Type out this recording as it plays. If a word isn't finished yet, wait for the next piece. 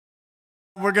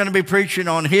We're going to be preaching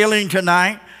on healing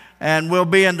tonight, and we'll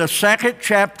be in the second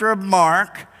chapter of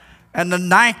Mark and the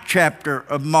ninth chapter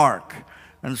of Mark.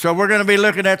 And so we're going to be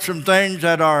looking at some things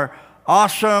that are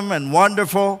awesome and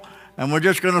wonderful, and we're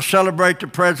just going to celebrate the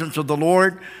presence of the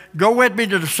Lord. Go with me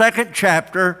to the second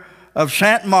chapter of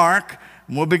St. Mark,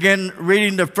 and we'll begin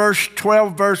reading the first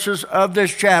 12 verses of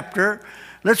this chapter.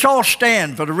 Let's all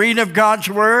stand for the reading of God's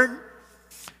Word.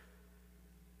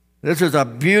 This is a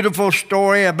beautiful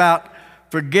story about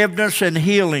forgiveness and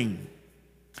healing.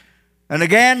 And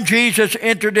again, Jesus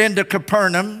entered into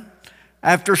Capernaum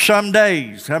after some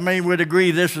days. How many would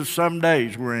agree this is some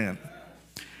days we're in?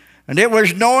 And it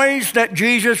was noised that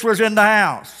Jesus was in the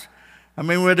house. I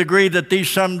mean, we'd agree that these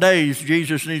some days,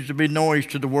 Jesus needs to be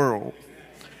noised to the world.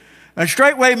 And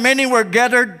straightway many were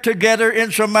gathered together,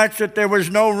 insomuch that there was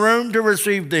no room to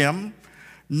receive them,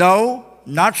 no,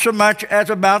 not so much as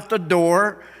about the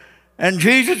door. And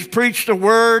Jesus preached the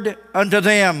word unto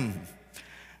them.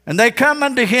 And they come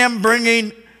unto him,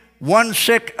 bringing one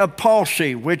sick of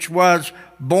palsy, which was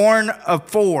born of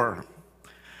 4.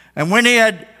 And when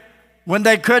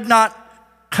they could not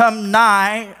come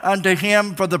nigh unto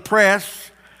him for the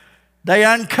press, they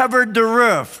uncovered the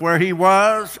roof where he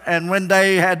was, and when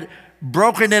they had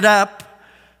broken it up,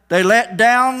 they let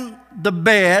down the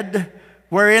bed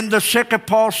wherein the sick of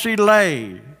palsy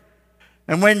lay.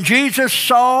 And when Jesus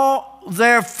saw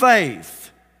their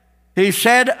faith, he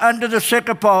said unto the sick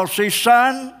of palsy,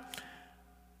 Son,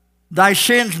 thy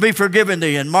sins be forgiven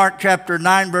thee. In Mark chapter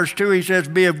 9, verse 2, he says,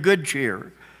 Be of good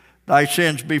cheer, thy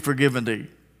sins be forgiven thee.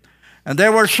 And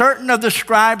there were certain of the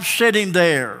scribes sitting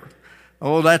there.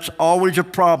 Oh, that's always a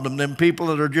problem, them people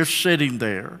that are just sitting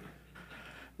there,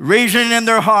 reasoning in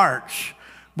their hearts.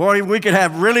 Boy, we could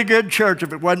have really good church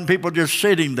if it wasn't people just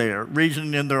sitting there,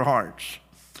 reasoning in their hearts.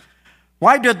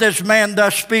 Why did this man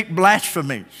thus speak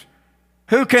blasphemies?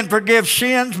 Who can forgive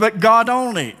sins but God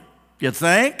only? You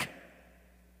think?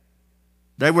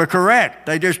 They were correct.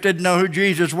 They just didn't know who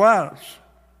Jesus was.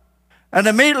 And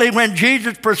immediately when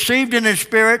Jesus perceived in his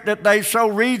spirit that they so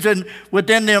reasoned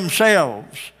within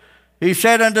themselves, he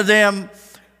said unto them,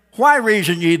 Why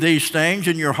reason ye these things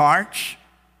in your hearts?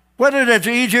 Whether it is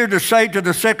easier to say to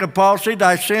the sick of palsy,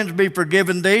 Thy sins be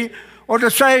forgiven thee, or to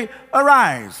say,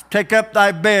 Arise, take up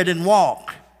thy bed and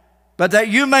walk. But that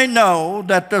you may know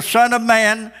that the Son of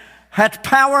Man hath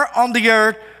power on the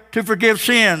earth to forgive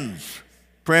sins.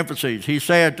 Parentheses, he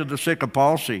said to the sick of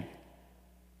palsy,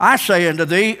 I say unto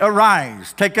thee,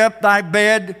 Arise, take up thy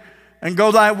bed, and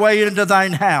go thy way into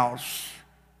thine house.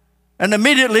 And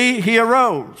immediately he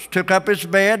arose, took up his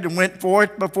bed, and went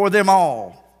forth before them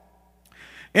all,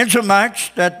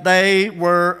 insomuch that they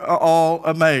were all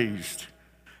amazed,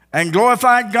 and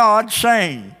glorified God,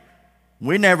 saying,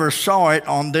 We never saw it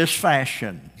on this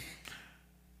fashion.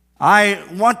 I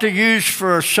want to use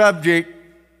for a subject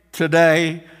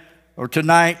today or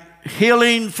tonight,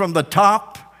 healing from the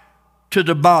top to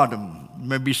the bottom. You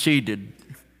may be seated.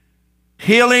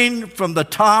 Healing from the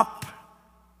top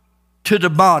to the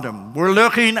bottom. We're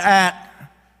looking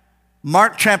at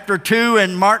Mark chapter 2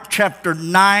 and Mark chapter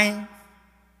 9.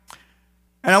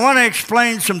 And I want to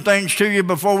explain some things to you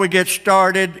before we get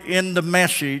started in the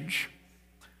message.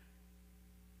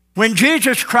 When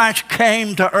Jesus Christ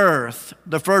came to earth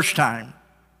the first time,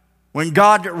 when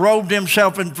God robed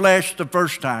himself in flesh the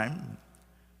first time,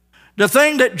 the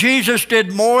thing that Jesus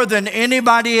did more than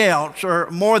anybody else, or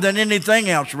more than anything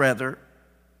else rather,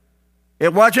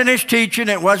 it wasn't his teaching,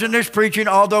 it wasn't his preaching,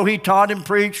 although he taught and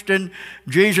preached and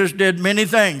Jesus did many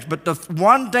things. But the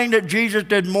one thing that Jesus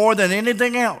did more than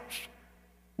anything else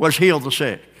was heal the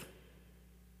sick.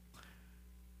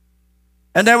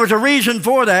 And there was a reason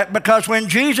for that, because when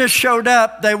Jesus showed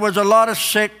up, there was a lot of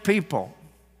sick people.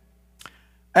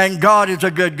 And God is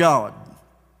a good God.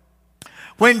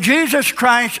 When Jesus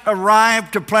Christ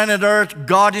arrived to planet Earth,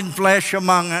 God in flesh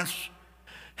among us,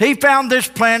 he found this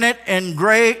planet in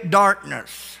great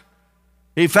darkness.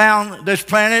 He found this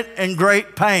planet in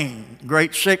great pain,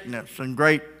 great sickness, and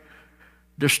great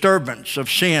disturbance of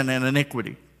sin and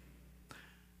iniquity.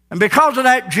 And because of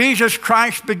that, Jesus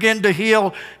Christ began to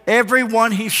heal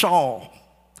everyone he saw.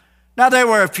 Now, there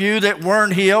were a few that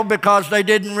weren't healed because they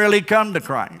didn't really come to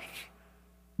Christ.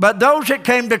 But those that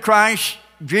came to Christ,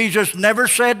 Jesus never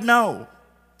said no.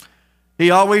 He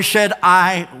always said,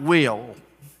 I will.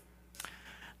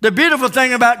 The beautiful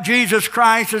thing about Jesus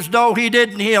Christ is though he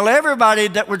didn't heal everybody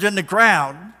that was in the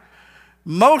crowd,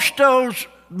 most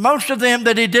of them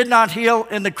that he did not heal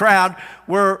in the crowd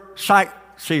were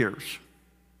sightseers.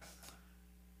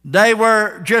 They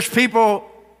were just people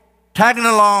tagging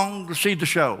along to see the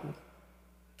show.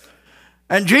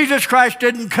 And Jesus Christ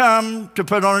didn't come to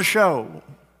put on a show.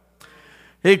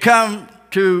 He come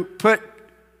to put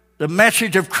the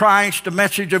message of Christ, the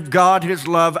message of God, His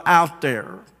love out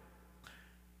there.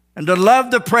 And to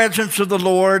love the presence of the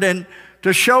Lord and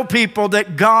to show people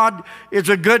that God is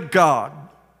a good God.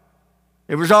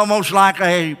 It was almost like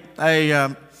a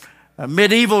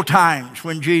medieval times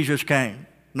when Jesus came.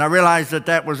 And I realize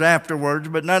that was afterwards,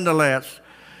 but nonetheless,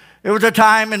 it was a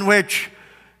time in which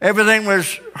everything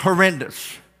was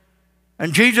horrendous.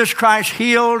 And Jesus Christ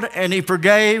healed and He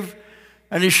forgave,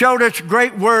 and He showed us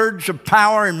great words of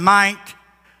power and might.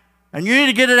 And you need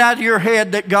to get it out of your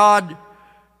head that God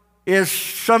is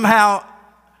somehow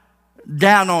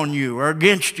down on you or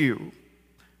against you.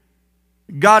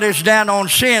 God is down on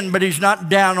sin, but He's not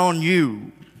down on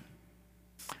you.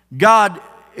 God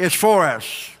is for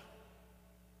us.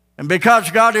 And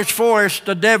because God is for us,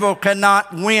 the devil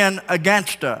cannot win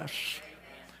against us.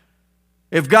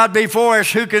 If God be for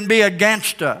us, who can be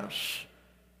against us?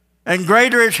 And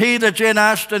greater is He that's in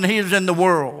us than he is in the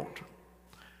world.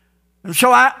 And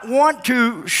so I want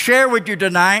to share with you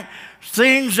tonight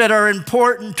things that are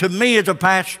important to me as a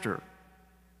pastor.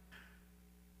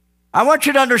 I want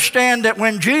you to understand that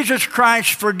when Jesus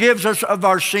Christ forgives us of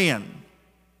our sin,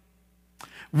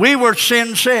 we were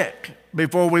sin sick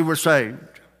before we were saved.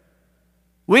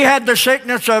 We had the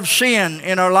sickness of sin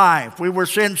in our life. We were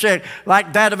sin sick,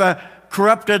 like that of a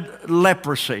corrupted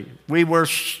leprosy. We were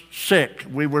sick.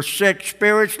 We were sick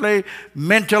spiritually,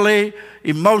 mentally,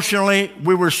 emotionally.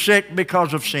 We were sick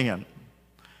because of sin.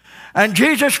 And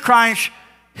Jesus Christ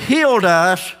healed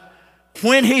us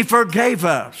when He forgave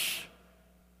us.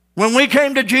 When we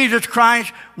came to Jesus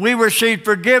Christ, we received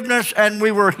forgiveness and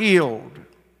we were healed.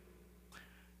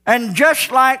 And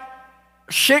just like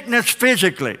sickness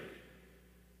physically,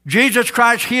 Jesus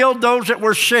Christ healed those that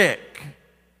were sick.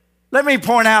 Let me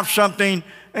point out something,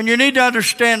 and you need to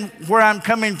understand where I'm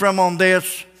coming from on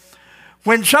this.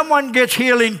 When someone gets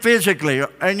healing physically,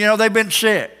 and they've been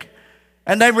sick,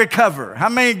 and they recover. How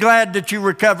many are glad that you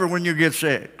recover when you get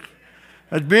sick?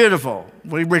 That's beautiful.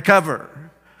 We recover.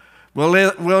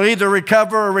 We'll either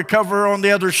recover or recover on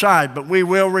the other side, but we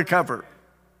will recover.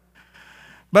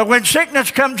 But when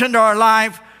sickness comes into our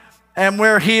life and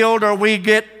we're healed or we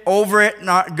get over it,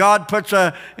 and God puts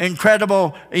an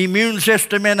incredible immune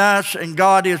system in us, and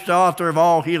God is the author of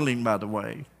all healing, by the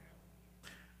way.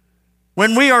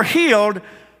 When we are healed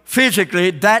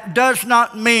physically, that does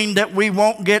not mean that we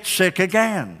won't get sick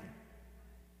again.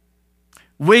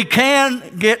 We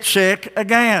can get sick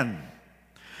again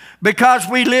because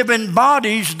we live in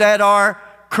bodies that are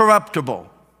corruptible.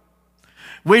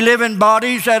 We live in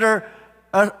bodies that are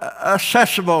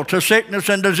accessible to sickness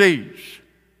and disease.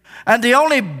 And the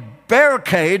only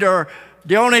barricade or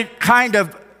the only kind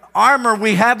of armor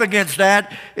we have against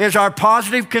that is our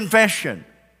positive confession,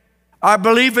 our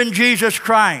belief in Jesus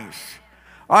Christ,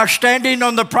 our standing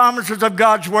on the promises of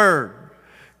God's Word,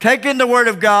 taking the Word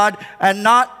of God and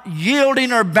not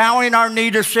yielding or bowing our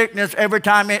knee to sickness every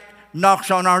time it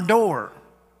knocks on our door.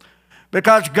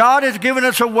 Because God has given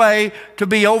us a way to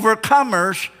be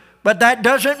overcomers, but that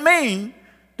doesn't mean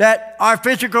that our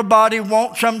physical body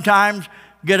won't sometimes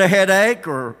get a headache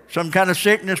or some kind of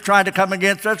sickness trying to come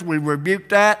against us. We rebuke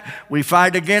that. We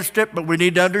fight against it, but we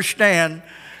need to understand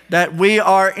that we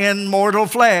are in mortal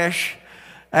flesh,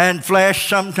 and flesh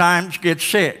sometimes gets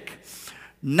sick.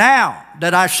 Now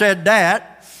that I said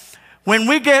that, when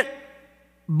we get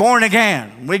born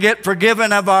again, we get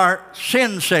forgiven of our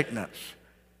sin sickness,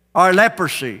 our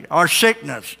leprosy, our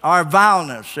sickness, our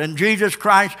vileness, and Jesus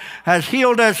Christ has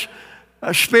healed us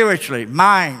spiritually,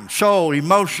 mind, soul,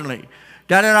 emotionally,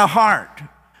 down in our heart.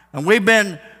 And we've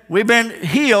been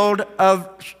healed of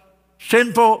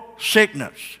sinful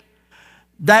sickness.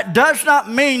 That does not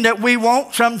mean that we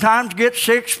won't sometimes get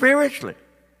sick spiritually,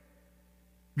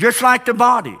 just like the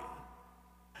body.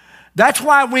 That's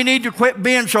why we need to quit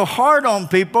being so hard on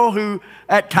people who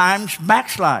at times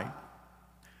backslide.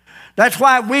 That's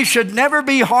why we should never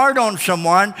be hard on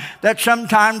someone that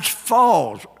sometimes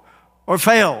falls or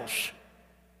fails.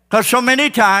 Because so many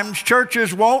times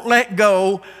churches won't let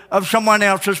go of someone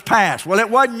else's past. Well, it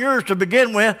wasn't yours to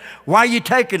begin with. Why are you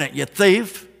taking it, you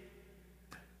thief?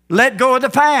 Let go of the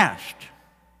past.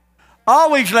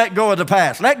 Always let go of the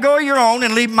past. Let go of your own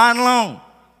and leave mine alone.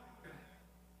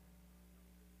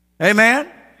 Amen?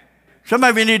 Some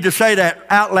of you need to say that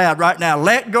out loud right now.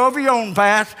 Let go of your own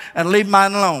past and leave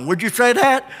mine alone. Would you say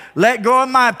that? Let go of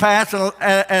my past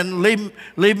and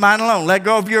leave mine alone. Let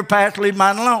go of your past, leave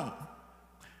mine alone.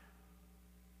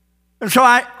 And so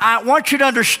I want you to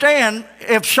understand,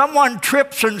 if someone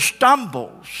trips and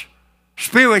stumbles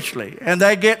spiritually and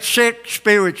they get sick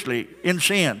spiritually in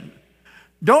sin,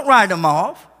 don't write them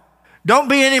off. Don't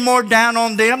be any more down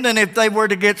on them than if they were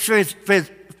to get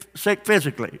sick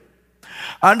physically.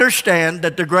 Understand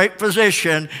that the great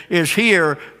physician is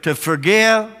here to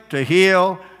forgive, to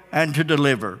heal, and to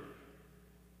deliver.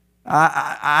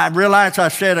 I realize I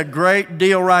said a great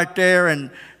deal right there,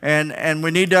 and we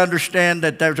need to understand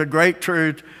that there's a great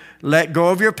truth. Let go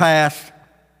of your past,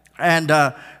 and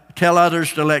tell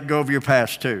others to let go of your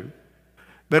past too,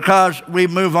 because we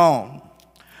move on.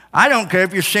 I don't care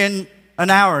if you sinned an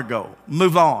hour ago,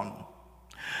 move on.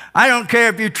 I don't care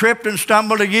if you tripped and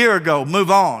stumbled a year ago,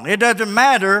 move on. It doesn't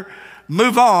matter,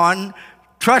 move on.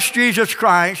 Trust Jesus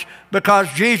Christ, because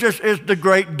Jesus is the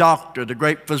great doctor, the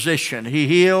great physician. He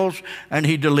heals and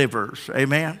he delivers.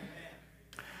 Amen.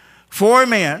 4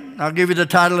 men, I'll give you the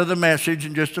title of the message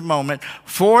in just a moment.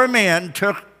 4 men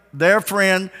took their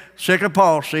friend sick of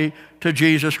palsy to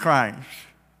Jesus Christ.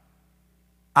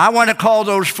 I want to call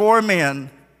those 4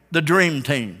 men the dream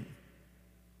team.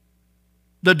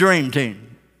 The dream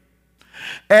team.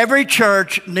 Every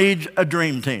church needs a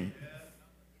dream team.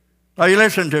 Are you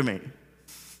listening to me?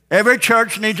 Every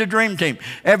church needs a dream team.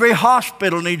 Every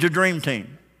hospital needs a dream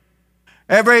team.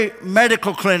 Every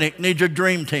medical clinic needs a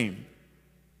dream team.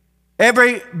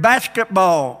 Every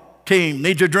basketball team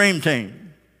needs a dream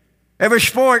team. Every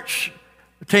sports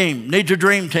team needs a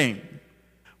dream team.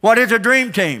 What is a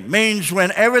dream team? It means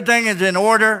when everything is in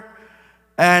order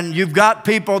and you've got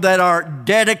people that are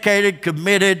dedicated,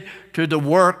 committed to the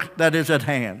work that is at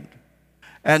hand.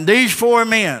 And these 4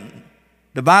 men,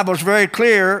 the Bible's very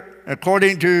clear,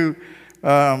 according to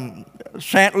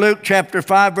St. Luke chapter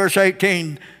 5, verse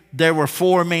 18, there were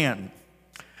 4 men.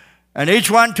 And each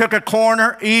one took a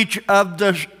corner, each of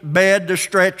the bed, the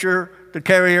stretcher, the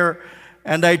carrier,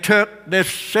 and they took this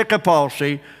sick of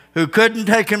palsy who couldn't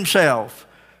take himself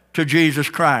to Jesus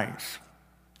Christ.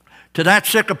 To that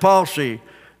sick of palsy,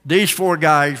 these 4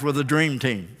 guys were the dream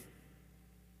team.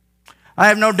 I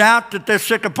have no doubt that this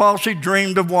sick of palsy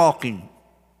dreamed of walking.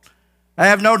 I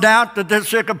have no doubt that this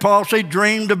sick of palsy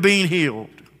dreamed of being healed.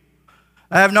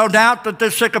 I have no doubt that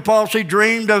this sick of palsy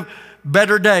dreamed of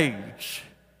better days.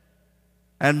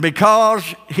 And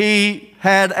because he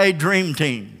had a dream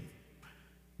team,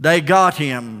 they got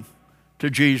him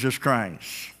to Jesus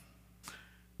Christ.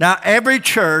 Now, every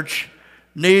church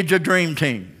needs a dream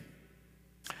team.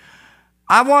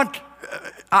 I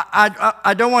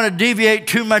don't want to deviate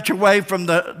too much away from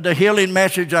the healing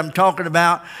message I'm talking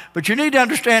about, but you need to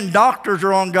understand doctors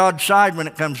are on God's side when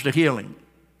it comes to healing.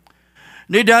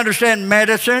 You need to understand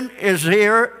medicine is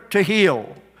here to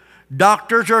heal.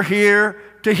 Doctors are here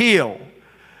to heal.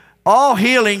 All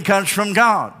healing comes from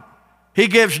God. He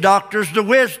gives doctors the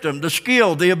wisdom, the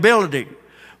skill, the ability.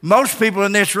 Most people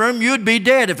in this room, you'd be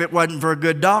dead if it wasn't for a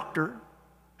good doctor.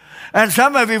 And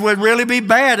some of you would really be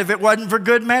bad if it wasn't for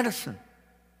good medicine.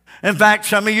 In fact,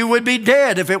 some of you would be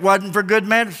dead if it wasn't for good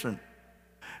medicine.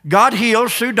 God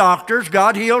heals through doctors.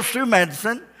 God heals through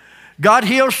medicine. God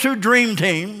heals through dream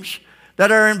teams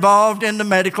that are involved in the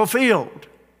medical field.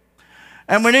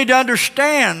 And we need to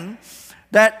understand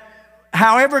that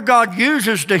however God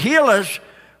uses to heal us,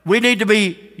 we need to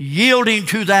be yielding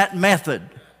to that method.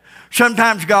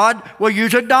 Sometimes God will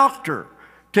use a doctor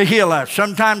to heal us.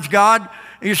 Sometimes God,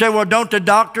 you say, well, don't the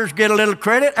doctors get a little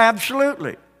credit?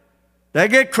 Absolutely. They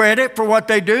get credit for what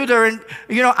they do.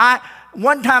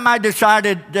 One time I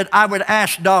decided that I would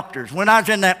ask doctors. When I was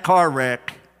in that car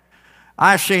wreck,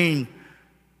 I'm still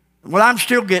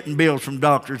getting bills from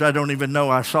doctors I don't even know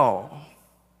I saw.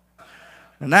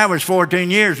 And that was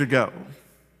 14 years ago.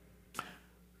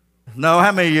 No,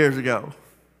 how many years ago?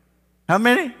 How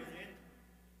many?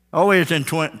 Oh, it's in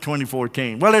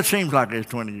 2014. Well, it seems like it's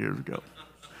 20 years ago.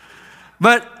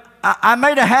 But I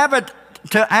made a habit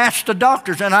to ask the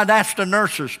doctors, and I'd ask the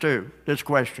nurses too, this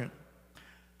question.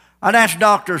 I'd ask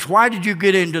doctors, why did you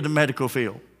get into the medical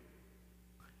field?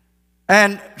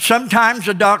 And sometimes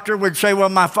the doctor would say, well,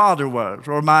 my father was,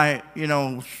 or my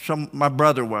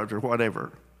brother was, or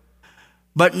whatever.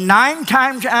 But 9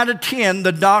 times out of 10,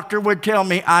 the doctor would tell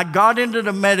me, I got into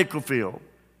the medical field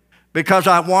because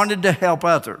I wanted to help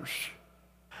others.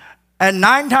 And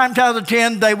 9 times out of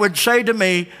 10, they would say to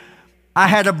me, I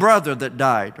had a brother that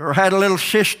died, or had a little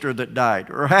sister that died,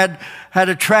 or had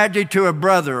a tragedy to a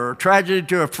brother, or a tragedy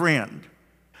to a friend.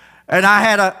 And I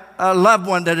had a loved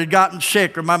one that had gotten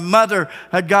sick, or my mother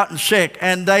had gotten sick,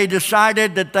 and they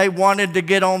decided that they wanted to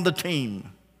get on the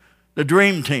team, the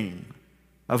dream team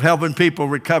of helping people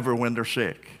recover when they're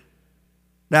sick.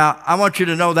 Now, I want you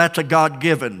to know that's a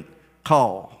God-given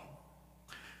call.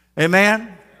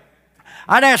 Amen?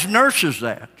 I'd ask nurses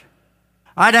that.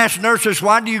 I'd ask nurses,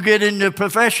 why do you get into the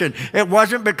profession? It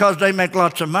wasn't because they make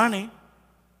lots of money.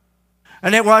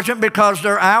 And it wasn't because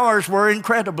their hours were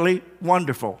incredibly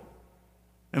wonderful.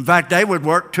 In fact, they would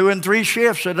work 2 and 3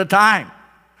 shifts at a time.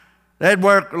 They'd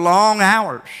work long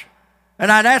hours.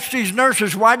 And I'd ask these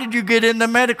nurses, why did you get in the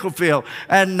medical field?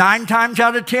 And 9 times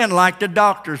out of 10, like the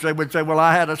doctors, they would say, well,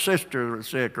 I had a sister that was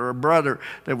sick or a brother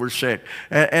that was sick.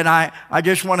 And I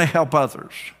just want to help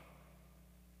others.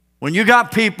 When you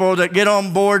got people that get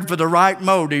on board for the right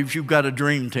motives, you've got a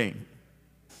dream team.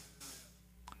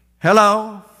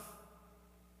 Hello?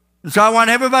 And so I want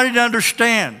everybody to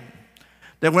understand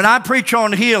that when I preach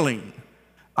on healing,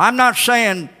 I'm not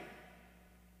saying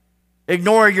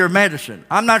ignore your medicine.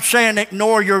 I'm not saying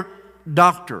ignore your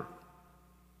doctor.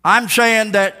 I'm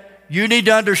saying that you need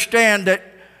to understand that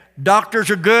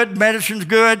doctors are good, medicine's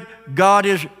good, God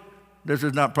is, this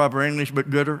is not proper English,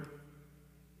 but gooder.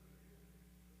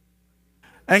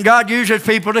 And God uses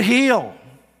people to heal.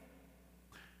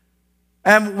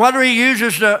 And whether He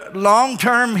uses the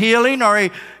long-term healing or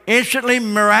He instantly,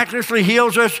 miraculously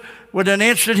heals us with an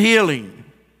instant healing,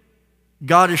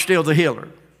 God is still the healer.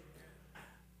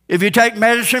 If you take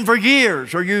medicine for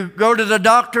years or you go to the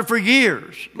doctor for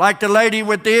years, like the lady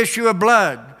with the issue of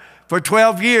blood for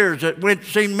 12 years that went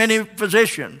seen many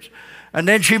physicians, and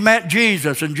then she met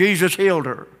Jesus and Jesus healed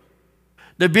her.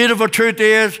 The beautiful truth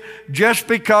is, just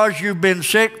because you've been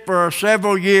sick for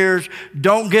several years,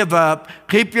 don't give up.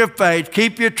 Keep your faith,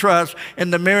 keep your trust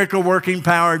in the miracle working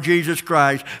power of Jesus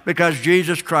Christ, because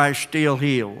Jesus Christ still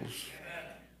heals.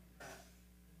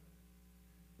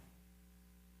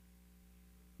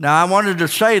 Now, I wanted to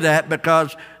say that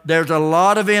because there's a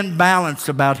lot of imbalance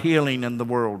about healing in the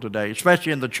world today,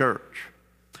 especially in the church.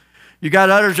 You got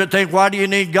others that think, why do you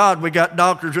need God? We got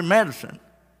doctors and medicine.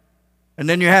 And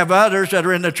then you have others that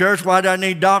are in the church, why do I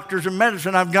need doctors and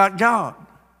medicine? I've got God.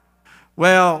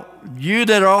 Well, you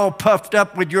that are all puffed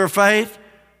up with your faith,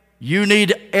 you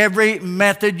need every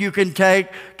method you can take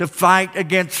to fight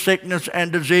against sickness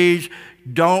and disease.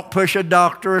 Don't push a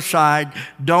doctor aside.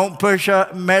 Don't push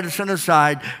a medicine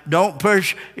aside. Don't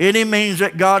push any means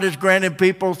that God has granted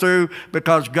people through,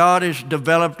 because God has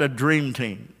developed a dream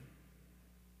team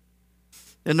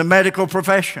in the medical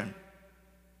profession.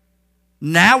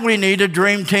 Now we need a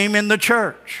dream team in the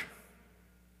church.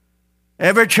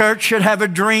 Every church should have a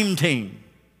dream team.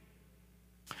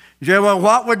 You say, well,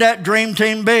 what would that dream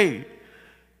team be?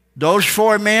 Those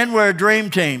 4 men were a dream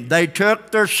team. They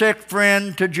took their sick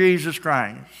friend to Jesus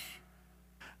Christ.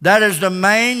 That is the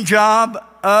main job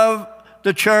of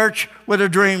the church with a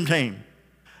dream team.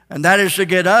 And that is to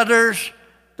get others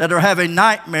that are having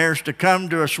nightmares to come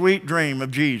to a sweet dream of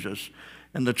Jesus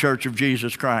in the church of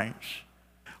Jesus Christ.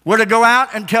 We're to go out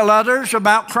and tell others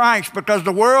about Christ, because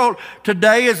the world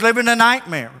today is living a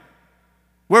nightmare.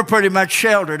 We're pretty much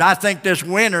sheltered. I think this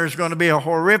winter is going to be a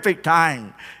horrific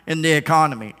time in the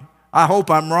economy. I hope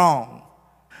I'm wrong.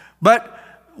 But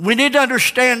we need to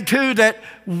understand, too, that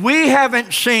we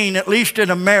haven't seen, at least in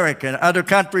America, other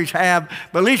countries have,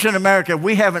 but at least in America,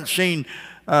 we haven't seen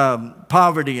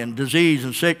poverty and disease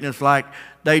and sickness like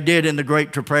they did in the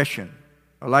Great Depression,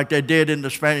 or like they did in the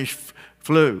Spanish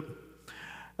flu.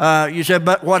 You said,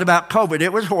 but what about COVID?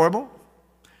 It was horrible.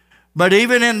 But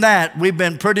even in that, we've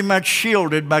been pretty much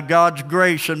shielded by God's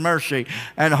grace and mercy.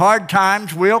 And hard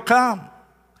times will come.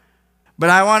 But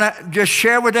I want to just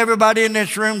share with everybody in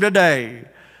this room today,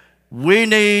 we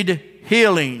need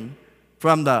healing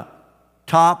from the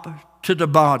top to the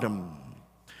bottom.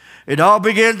 It all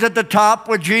begins at the top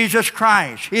with Jesus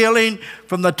Christ. Healing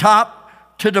from the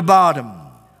top to the bottom.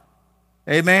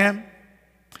 Amen?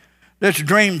 This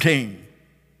dream team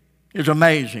is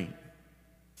amazing.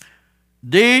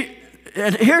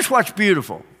 And here's what's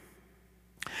beautiful.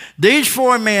 These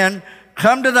 4 men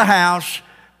come to the house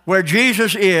where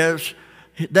Jesus is.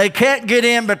 They can't get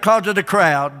in because of the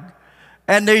crowd.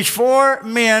 And these 4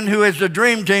 men, who is the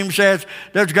dream team, says,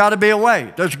 there's got to be a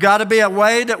way. There's got to be a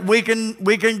way that we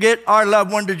can get our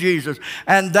loved one to Jesus.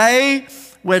 And they,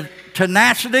 with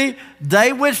tenacity,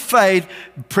 they with faith,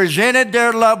 presented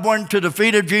their loved one to the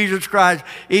feet of Jesus Christ,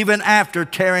 even after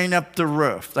tearing up the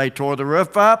roof. They tore the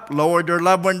roof up, lowered their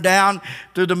loved one down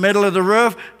through the middle of the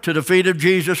roof to the feet of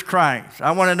Jesus Christ.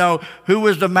 I want to know, who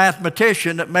was the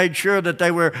mathematician that made sure that they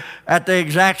were at the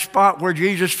exact spot where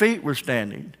Jesus' feet were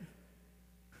standing?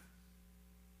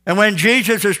 And when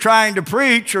Jesus is trying to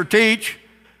preach or teach,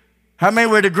 how many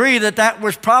would agree that that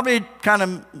was probably kind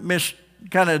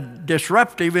of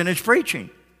disruptive in his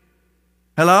preaching?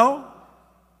 Hello?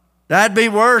 That'd be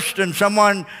worse than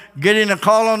someone getting a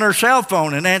call on their cell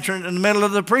phone and answering in the middle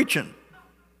of the preaching.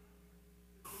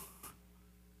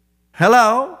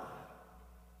 Hello?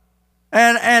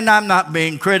 And I'm not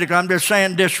being critical. I'm just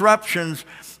saying disruptions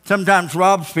sometimes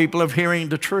robs people of hearing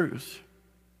the truth.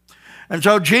 And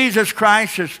so Jesus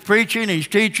Christ is preaching, he's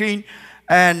teaching,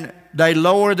 and they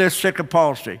lower this sick of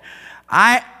palsy.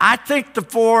 I think the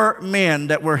 4 men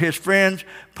that were his friends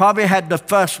probably had to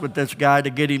fuss with this guy to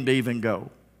get him to even go.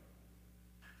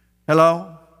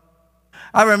 Hello?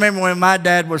 I remember when my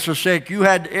dad was so sick,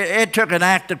 it took an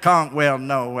act of Congress. Well,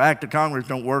 no, act of Congress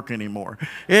don't work anymore.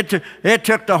 It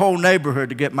took the whole neighborhood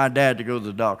to get my dad to go to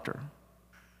the doctor.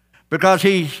 Because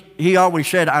he always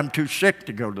said, I'm too sick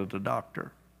to go to the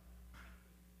doctor.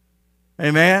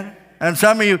 Amen? And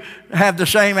some of you have the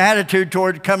same attitude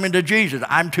toward coming to Jesus.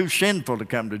 I'm too sinful to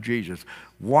come to Jesus.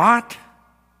 What?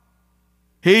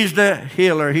 He's the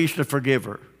healer. He's the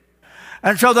forgiver.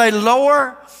 And so they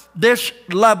lower this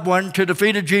loved one to the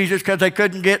feet of Jesus because they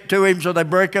couldn't get to him, so they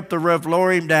break up the roof,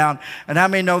 lower him down. And how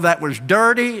many know that was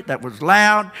dirty, that was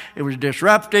loud, it was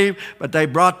disruptive, but they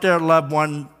brought their loved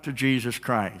one to Jesus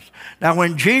Christ. Now,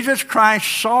 when Jesus Christ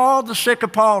saw the sick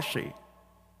of palsy,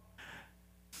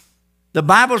 the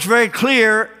Bible's very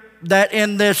clear that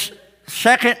in this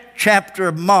 2nd chapter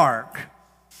of Mark,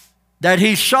 that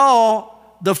he saw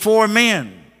the 4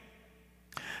 men.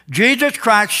 Jesus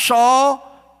Christ saw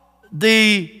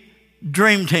the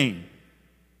dream team.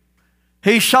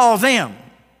 He saw them.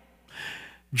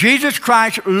 Jesus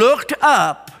Christ looked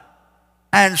up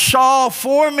and saw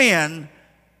 4 men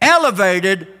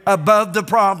elevated above the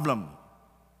problem.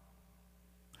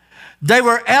 They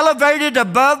were elevated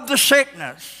above the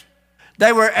sickness.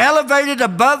 They were elevated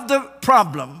above the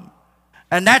problem.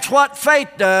 And that's what faith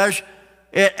does.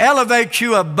 It elevates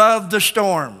you above the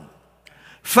storm.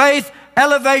 Faith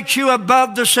elevates you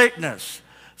above the sickness.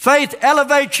 Faith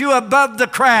elevates you above the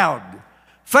crowd.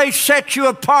 Faith sets you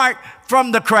apart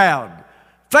from the crowd.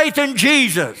 Faith in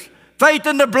Jesus. Faith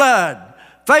in the blood.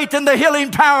 Faith in the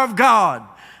healing power of God.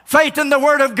 Faith in the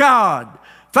Word of God.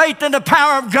 Faith in the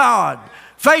power of God.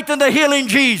 Faith in the healing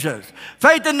Jesus.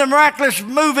 Faith in the miraculous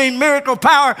moving miracle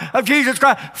power of Jesus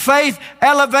Christ. Faith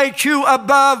elevates you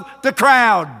above the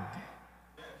crowd.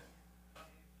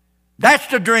 That's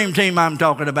the dream team I'm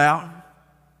talking about.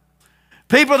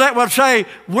 People that will say,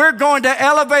 we're going to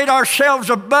elevate ourselves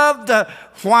above the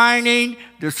whining,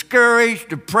 discouraged,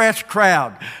 depressed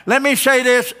crowd. Let me say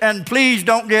this, and please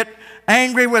don't get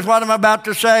angry with what I'm about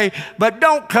to say, but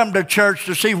don't come to church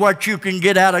to see what you can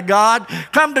get out of God.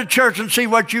 Come to church and see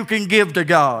what you can give to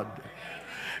God.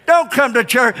 Don't come to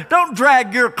church. Don't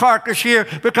drag your carcass here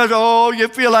because, you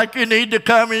feel like you need to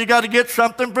come and you got to get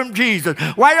something from Jesus.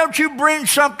 Why don't you bring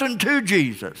something to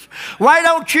Jesus? Why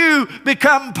don't you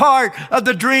become part of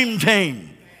the dream team?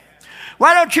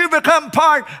 Why don't you become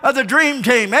part of the dream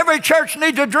team? Every church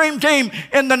needs a dream team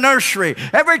in the nursery.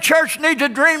 Every church needs a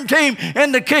dream team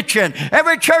in the kitchen.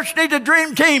 Every church needs a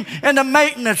dream team in the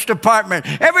maintenance department.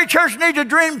 Every church needs a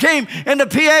dream team in the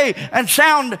PA and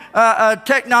sound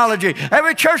technology.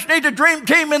 Every church needs a dream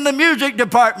team in the music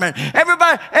department.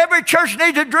 Every church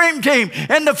needs a dream team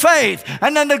in the faith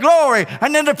and in the glory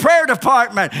and in the prayer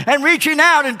department and reaching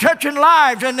out and touching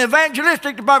lives in the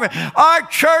evangelistic department. Our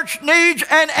church needs,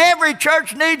 and every church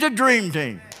needs a dream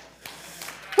team.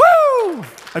 Woo!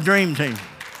 A dream team.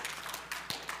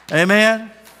 Amen?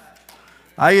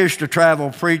 I used to travel,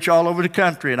 preach all over the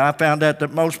country, and I found out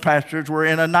that most pastors were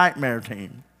in a nightmare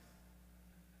team.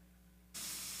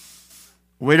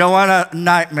 We don't want a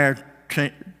nightmare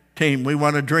team. We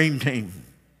want a dream team.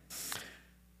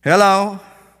 Hello?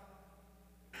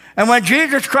 And when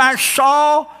Jesus Christ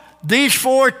saw these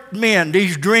 4 men,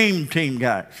 these dream team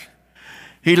guys,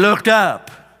 he looked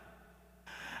up.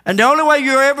 And the only way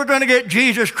you're ever going to get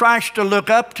Jesus Christ to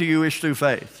look up to you is through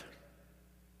faith.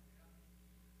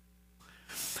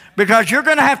 Because you're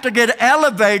going to have to get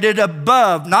elevated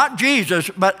above, not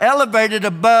Jesus, but elevated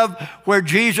above where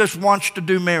Jesus wants to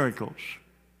do miracles.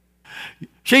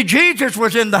 See, Jesus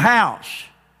was in the house.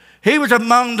 He was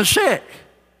among the sick.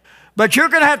 But you're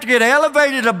going to have to get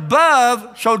elevated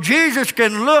above so Jesus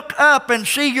can look up and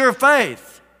see your faith.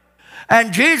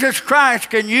 And Jesus Christ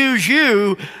can use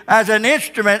you as an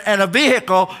instrument and a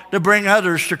vehicle to bring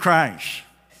others to Christ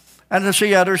and to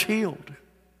see others healed.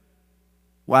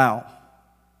 Wow.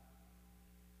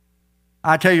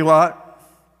 I tell you what,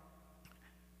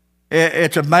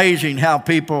 it's amazing how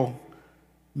people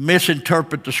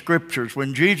misinterpret the scriptures.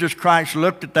 When Jesus Christ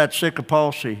looked at that sick of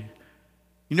palsy,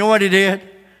 you know what he did?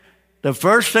 The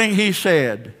first thing he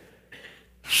said,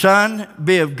 son,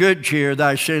 be of good cheer,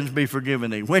 thy sins be forgiven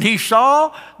thee. When he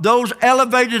saw those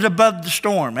elevated above the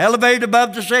storm, elevated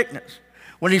above the sickness,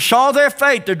 when he saw their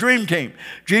faith, the dream team,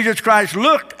 Jesus Christ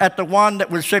looked at the one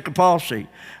that was sick of palsy,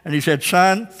 and he said,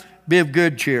 son, be of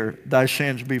good cheer, thy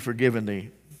sins be forgiven thee.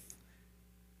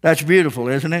 That's beautiful,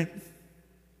 isn't it?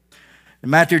 In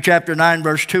Matthew chapter 9,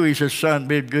 verse 2, he says, Son,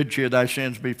 be of good cheer, thy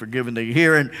sins be forgiven thee.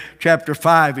 Here in chapter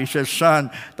 5, he says, Son,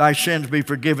 thy sins be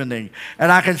forgiven thee.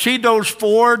 And I can see those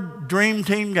 4 dream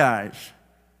team guys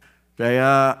say,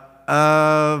 that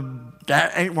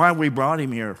ain't why we brought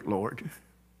him here, Lord.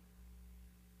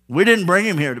 We didn't bring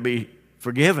him here to be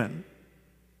forgiven.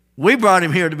 We brought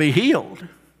him here to be healed.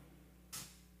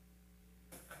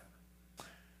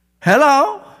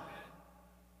 Hello?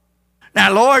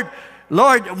 Now, Lord,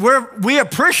 we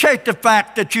appreciate the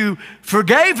fact that you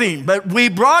forgave him, but we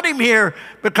brought him here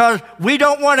because we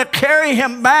don't want to carry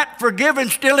him back forgiven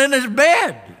still in his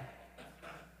bed.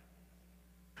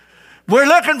 We're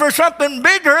looking for something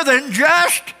bigger than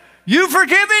just you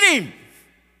forgiving him.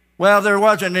 Well, there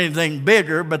wasn't anything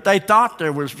bigger, but they thought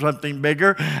there was something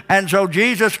bigger. And so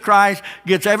Jesus Christ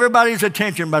gets everybody's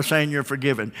attention by saying you're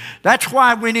forgiven. That's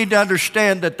why we need to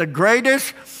understand that the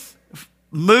greatest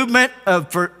movement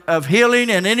of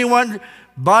healing in anyone's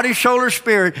body, soul, or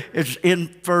spirit is in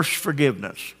first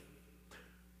forgiveness.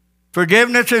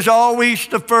 Forgiveness is always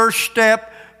the first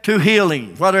step to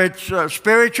healing. Whether it's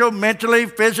spiritual, mentally,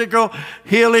 physical,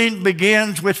 healing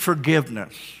begins with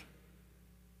forgiveness.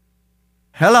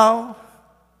 Hello?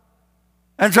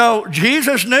 And so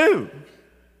Jesus knew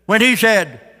when he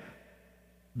said,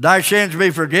 thy sins be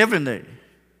forgiven thee.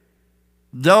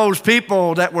 Those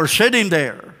people that were sitting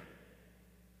there,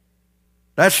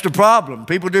 that's the problem.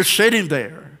 People just sitting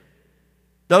there.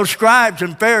 Those scribes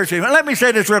and Pharisees. Let me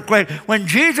say this real quick. When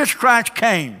Jesus Christ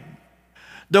came,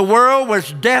 the world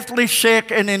was deathly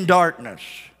sick and in darkness.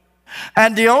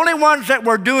 And the only ones that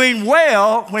were doing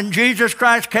well when Jesus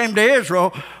Christ came to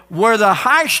Israel were the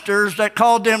heisters that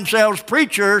called themselves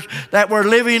preachers that were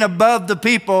living above the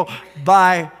people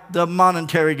by the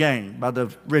monetary gain, by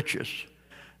the riches.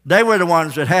 They were the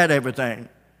ones that had everything.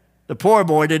 The poor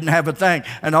boy didn't have a thing.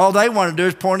 And all they want to do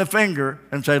is point a finger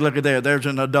and say, look at there, there's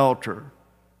an adulterer.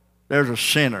 There's a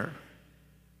sinner.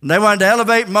 And they wanted to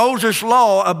elevate Moses'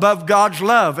 law above God's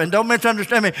love. And don't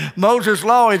misunderstand me. Moses'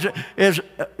 law is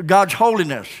God's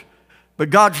holiness. But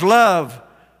God's love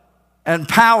and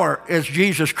power is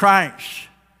Jesus Christ.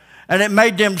 And it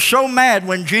made them so mad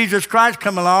when Jesus Christ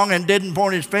come along and didn't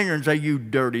point his finger and say, you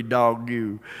dirty dog,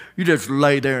 you just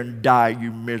lay there and die,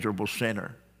 you miserable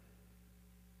sinner.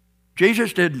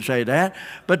 Jesus didn't say that,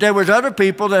 but there was other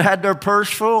people that had their purse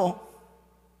full,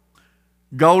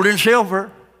 gold and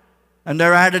silver, and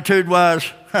their attitude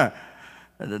was,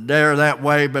 they're that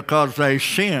way because they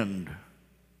sinned.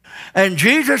 And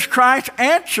Jesus Christ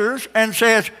answers and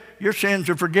says, your sins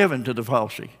are forgiven to the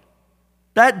Pharisee.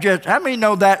 How many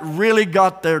know that really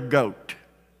got their goat?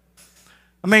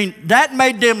 I mean, that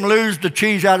made them lose the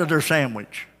cheese out of their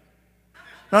sandwich.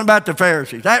 Not about the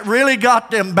Pharisees. That really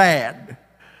got them bad.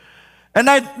 And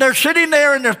they're sitting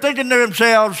there and they're thinking to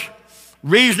themselves,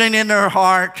 reasoning in their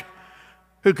heart,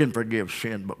 who can forgive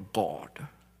sin but God?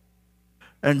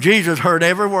 And Jesus heard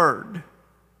every word.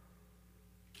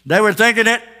 They were thinking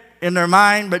it in their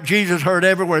mind, but Jesus heard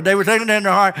every word. They were thinking it in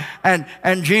their heart,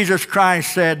 and Jesus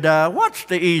Christ said, what's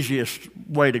the easiest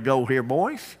way to go here,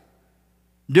 boys?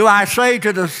 Do I say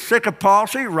to the sick of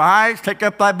palsy, rise, take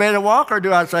up thy bed and walk, or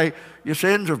do I say, your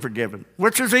sins are forgiven?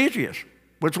 Which is easiest?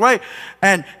 Which way?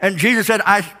 And Jesus said,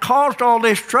 I caused all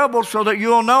this trouble so that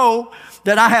you'll know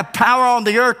that I have power on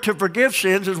the earth to forgive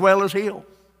sins as well as heal.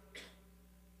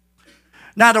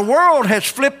 Now the world has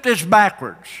flipped this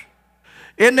backwards.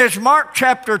 In this Mark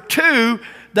chapter 2,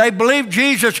 they believed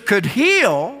Jesus could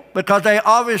heal because they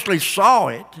obviously saw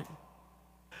it.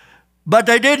 But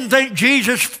they didn't think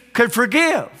Jesus could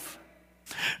forgive.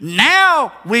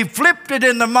 Now we flipped it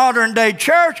in the modern day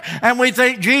church and we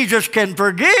think Jesus can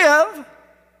forgive,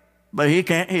 but he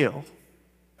can't heal.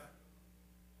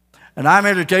 And I'm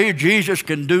here to tell you, Jesus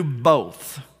can do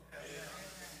both.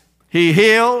 He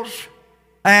heals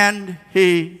and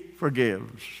he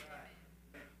forgives.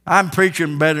 I'm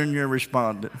preaching better than you're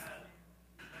responding.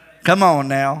 Come on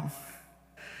now.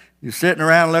 You're sitting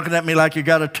around looking at me like you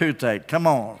got a toothache. Come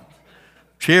on.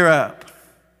 Cheer up.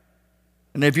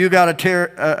 And if you've got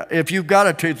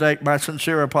a toothache, my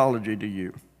sincere apology to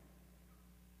you.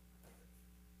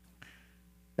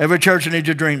 Every church needs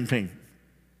a dream team.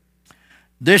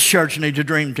 This church needs a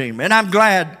dream team. And I'm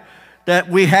glad that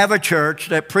we have a church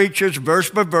that preaches verse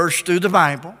by verse through the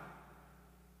Bible.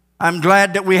 I'm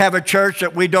glad that we have a church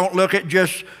that we don't look at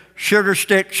just sugar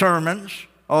stick sermons,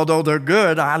 although they're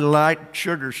good. I like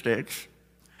sugar sticks.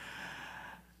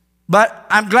 But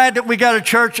I'm glad that we got a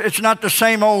church. It's not the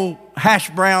same old hash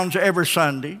browns every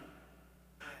Sunday.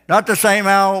 Not the same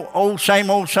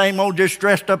old, just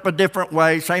dressed up a different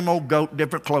way, same old goat,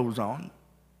 different clothes on.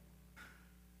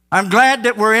 I'm glad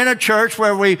that we're in a church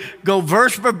where we go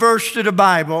verse by verse to the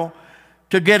Bible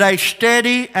to get a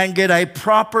steady and get a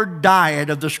proper diet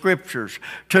of the Scriptures,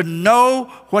 to know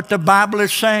what the Bible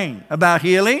is saying about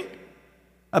healing,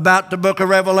 about the book of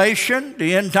Revelation,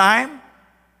 the end time,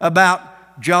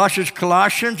 about Josh's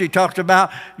Colossians. He talks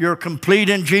about you're complete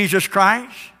in Jesus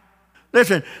Christ.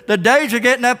 Listen, the days of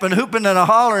getting up and hooping and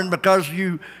hollering because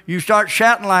you start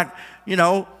shouting like, you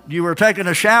know, you were taking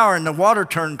a shower and the water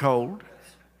turned cold.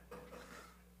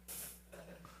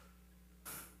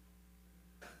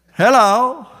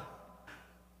 Hello?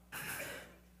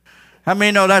 How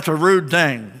many know that's a rude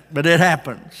thing, but it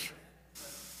happens?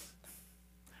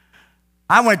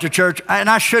 I went to church, and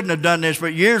I shouldn't have done this,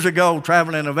 but years ago,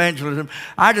 traveling in evangelism,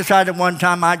 I decided one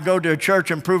time I'd go to a church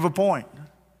and prove a point.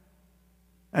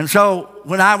 And so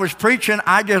when I was preaching,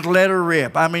 I just let her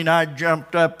rip. I mean, I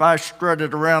jumped up, I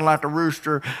strutted around like a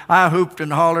rooster, I hooped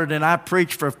and hollered, and I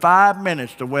preached for 5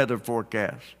 minutes the weather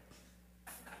forecast.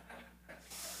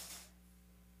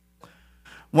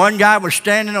 One guy was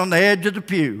standing on the edge of the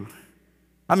pew.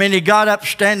 I mean, he got up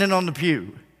standing on the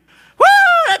pew. Woo,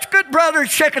 that's good, brother.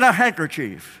 He's shaking a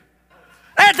handkerchief.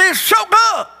 That is so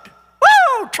good.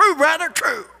 Woo, true, brother,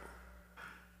 true.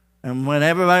 And when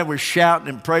everybody was shouting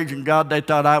and praising God, they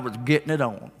thought I was getting it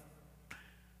on.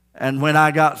 And when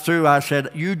I got through, I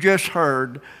said, you just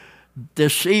heard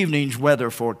this evening's weather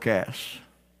forecast.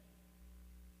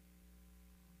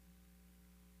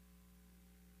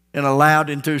 In a loud,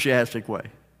 enthusiastic way.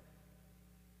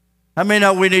 How many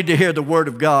know we need to hear the Word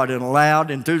of God in a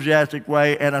loud, enthusiastic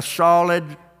way and a solid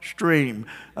stream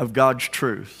of God's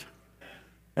truth?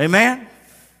 Amen?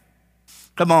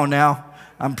 Come on now.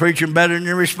 I'm preaching better than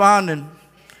you're responding.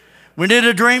 We need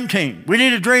a dream team. We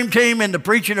need a dream team in the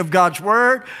preaching of God's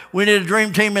Word. We need a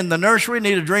dream team in the nursery. We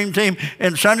need a dream team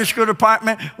in the Sunday school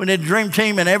department. We need a dream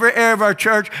team in every area of our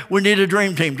church. We need a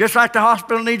dream team. Just like the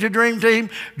hospital needs a dream team,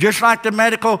 just like the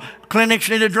medical clinics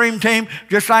need a dream team,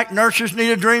 just like nurses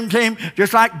need a dream team,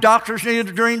 just like doctors need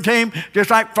a dream team, just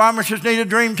like pharmacists need a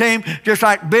dream team, just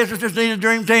like businesses need a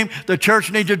dream team, the church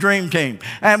needs a dream team.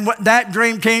 And that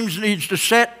dream team needs to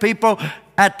set people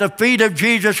at the feet of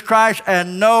Jesus Christ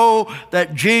and know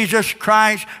that Jesus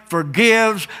Christ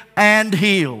forgives and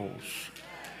heals.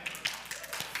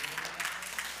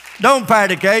 Don't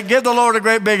panicate. Give the Lord a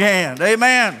great big hand.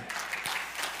 Amen.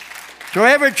 So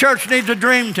every church needs a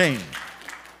dream team.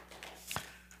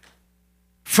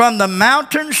 From the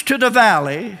mountains to the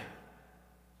valley,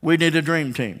 we need a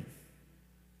dream team.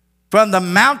 From the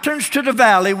mountains to the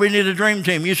valley, we need a dream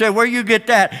team. You say, where you get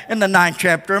that? In the 9th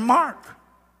chapter of Mark.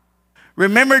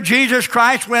 Remember, Jesus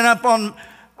Christ went up on,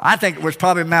 I think it was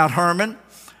probably Mount Hermon.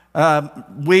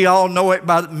 We all know it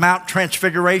by Mount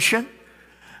Transfiguration.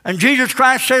 And Jesus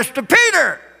Christ says to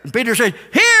Peter, and Peter says,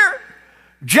 here.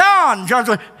 John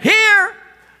says, here.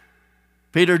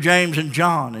 Peter, James, and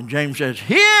John. And James says,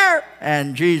 here.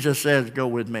 And Jesus says, go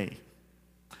with me.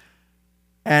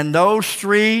 And those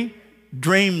 3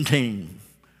 dream team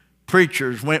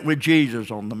preachers went with Jesus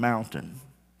on the mountain.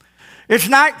 It's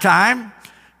nighttime.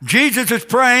 Jesus is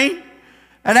praying,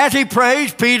 and as he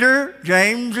prays, Peter,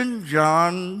 James, and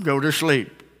John go to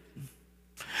sleep.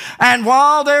 And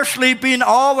while they're sleeping,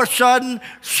 all of a sudden,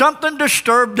 something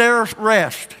disturbed their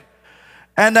rest.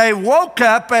 And they woke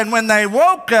up, and when they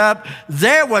woke up,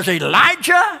 there was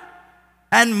Elijah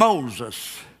and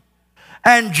Moses.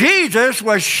 And Jesus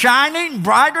was shining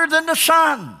brighter than the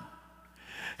sun.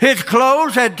 His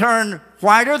clothes had turned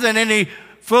whiter than any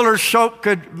fuller's soap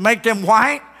could make them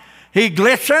white. He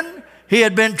glistened. He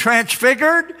had been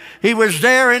transfigured. He was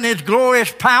there in his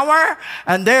glorious power.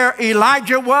 And there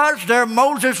Elijah was, there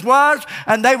Moses was,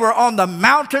 and they were on the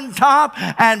mountaintop.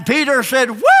 And Peter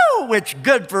said, woo, it's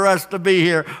good for us to be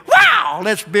here. Wow,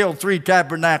 let's build 3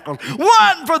 tabernacles.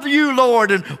 One for you,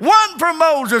 Lord, and one for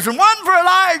Moses, and one for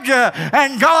Elijah.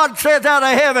 And God says out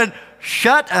of heaven,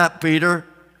 shut up, Peter.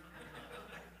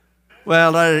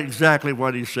 Well, that's exactly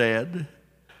what he said.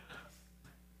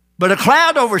 But a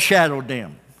cloud overshadowed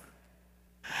them.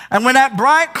 And when that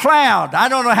bright cloud, I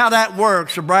don't know how that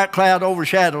works, a bright cloud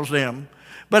overshadows them,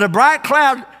 but a bright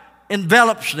cloud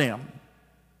envelops them.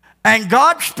 And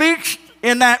God speaks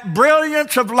in that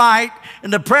brilliance of light in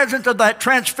the presence of that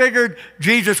transfigured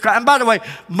Jesus Christ. And by the way,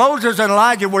 Moses and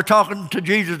Elijah were talking to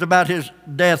Jesus about his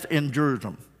death in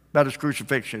Jerusalem, about his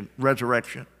crucifixion,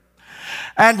 resurrection.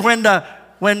 And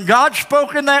when God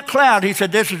spoke in that cloud, he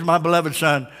said, this is my beloved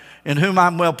Son, in whom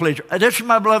I'm well pleased. This is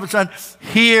my beloved Son,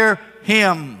 hear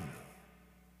him.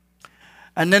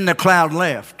 And then the cloud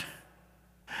left.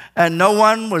 And no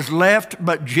one was left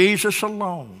but Jesus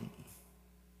alone.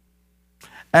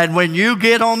 And when you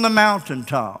get on the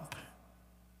mountaintop,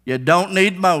 You don't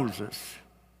need Moses,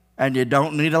 and you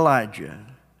don't need Elijah.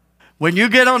 When you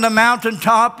get on the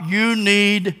mountaintop, you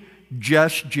need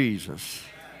just Jesus.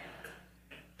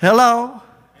 Hello?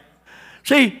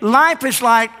 See, life is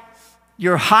like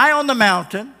you're high on the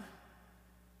mountain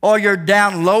or you're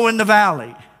down low in the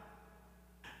valley.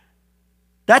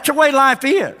 That's the way life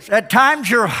is. At times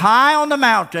you're high on the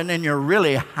mountain and you're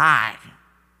really high.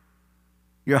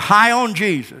 You're high on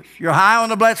Jesus. You're high on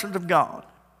the blessings of God.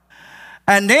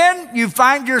 And then you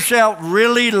find yourself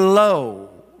really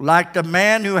low, like the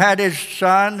man who had his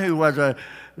son who was a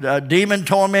demon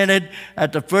tormented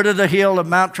at the foot of the hill of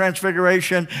Mount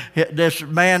Transfiguration. This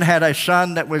man had a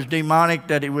son that was demonic,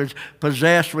 that he was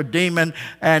possessed with demon,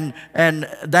 and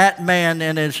that man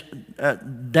and his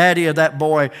daddy of that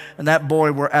boy and that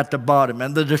boy were at the bottom.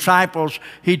 And the disciples,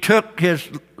 he took his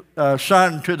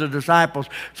son to the disciples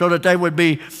so that they would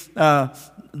be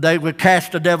they would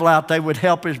cast the devil out. They would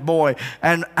help his boy.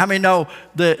 And I mean, no,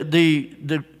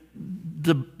 the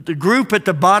group at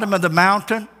the bottom of the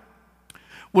mountain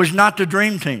was not the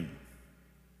dream team.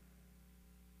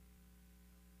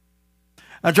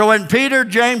 And so when Peter,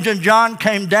 James, and John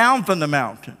came down from the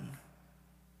mountain,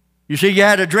 you see, you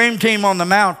had a dream team on the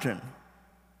mountain.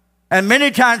 And many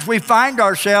times we find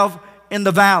ourselves in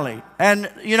the valley.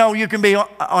 And, you know, you can be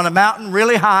on a mountain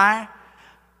really high.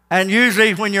 And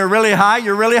usually when you're really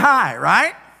high,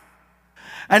 right?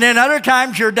 And then other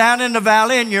times you're down in the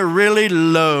valley and you're really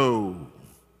low.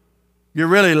 You're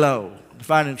really low.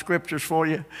 Finding scriptures for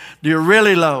you. You're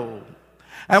really low.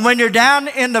 And when you're down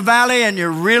in the valley and you're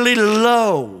really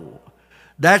low,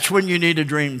 that's when you need a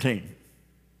dream team.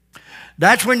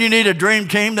 That's when you need a dream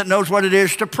team that knows what it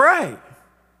is to pray.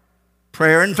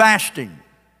 Prayer and fasting.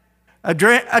 A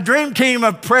dream team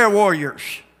of prayer warriors.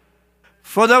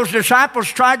 For those disciples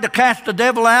tried to cast the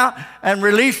devil out and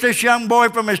release this young boy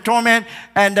from his torment.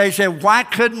 And they said, why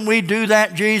couldn't we do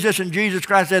that, Jesus? And Jesus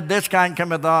Christ said, this kind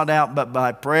cometh not out but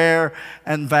by prayer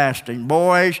and fasting.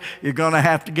 Boys, you're going to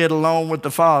have to get alone with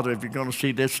the Father if you're going to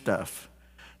see this stuff.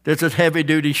 This is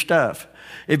heavy-duty stuff.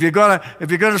 If you're going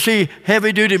to see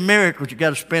heavy-duty miracles, you've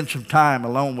got to spend some time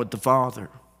alone with the Father.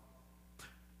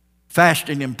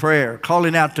 Fasting and prayer,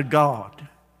 calling out to God.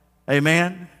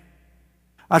 Amen?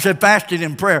 I said fasting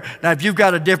and prayer. Now, if you've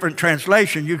got a different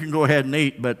translation, you can go ahead and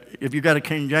eat. But if you've got a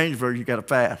King James version, you've got to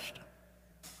fast.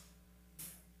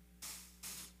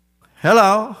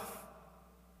 Hello?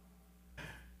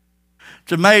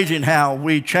 It's amazing how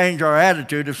we change our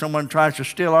attitude if someone tries to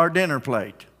steal our dinner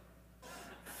plate.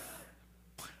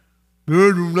 I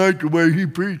don't like the way he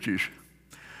preaches.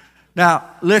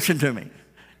 Now, listen to me.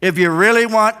 If you really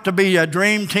want to be a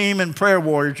dream team and prayer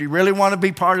warriors, you really want to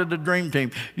be part of the dream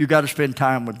team, you've got to spend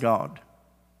time with God.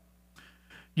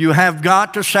 You have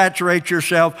got to saturate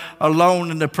yourself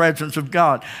alone in the presence of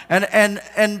God. And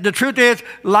the truth is,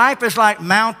 life is like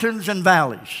mountains and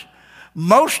valleys.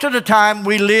 Most of the time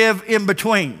we live in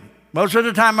between. Most of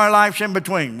the time our life's in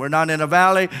between. We're not in a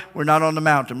valley, we're not on the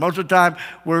mountain. Most of the time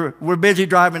we're busy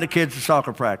driving the kids to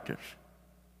soccer practice.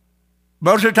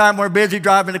 Most of the time we're busy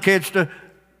driving the kids to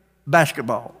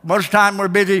basketball. Most of the time we're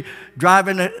busy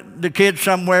driving the kids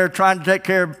somewhere, trying to take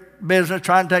care of business,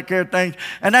 trying to take care of things.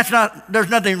 And there's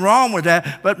nothing wrong with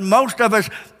that, but most of us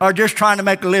are just trying to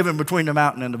make a living between the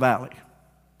mountain and the valley.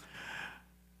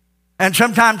 And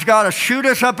sometimes God will shoot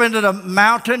us up into the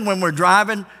mountain when we're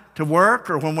driving to work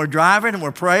or when we're driving and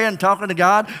we're praying, talking to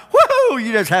God. Woohoo!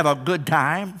 You just have a good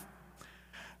time.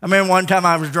 I remember one time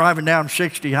I was driving down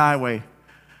 60 highway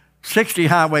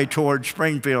towards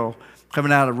Springfield,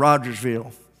 coming out of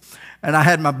Rogersville. And I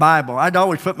had my Bible. I'd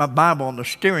always put my Bible on the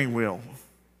steering wheel.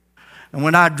 And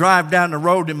when I'd drive down the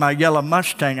road in my yellow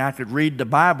Mustang, I could read the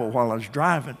Bible while I was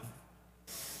driving.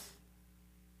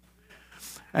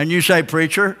 And you say,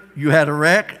 preacher, you had a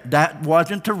wreck? That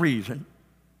wasn't the reason.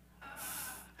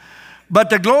 But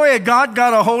the glory of God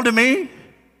got a hold of me,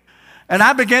 and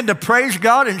I began to praise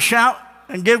God and shout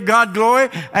and give God glory.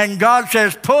 And God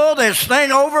says, pull this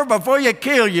thing over before you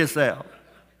kill yourself.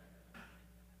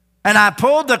 And I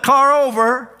pulled the car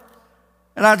over,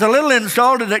 and I was a little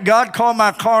insulted that God called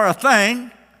my car a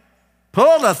thing.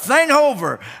 Pulled the thing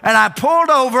over. And I pulled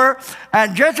over,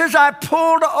 and just as I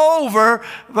pulled over,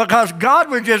 because God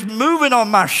was just moving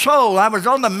on my soul, I was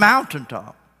on the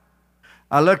mountaintop.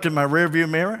 I looked in my rearview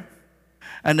mirror,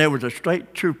 and there was a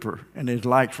state trooper, and his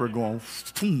lights were going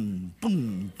boom,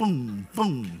 boom, boom,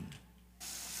 boom.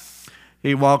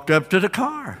 He walked up to the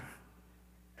car.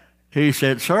 He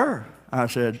said, sir. I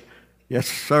said, yes,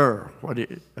 sir.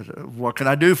 What can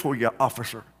I do for you,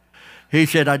 officer? He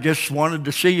said, I just wanted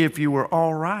to see if you were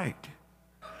all right,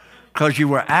 because you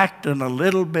were acting a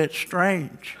little bit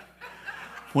strange.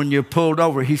 when you pulled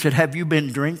over. He said, have you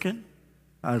been drinking?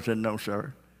 I said, no,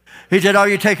 sir. He said, are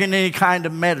you taking any kind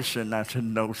of medicine? I said,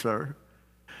 no, sir.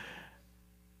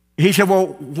 He said, well,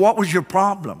 what was your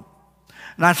problem?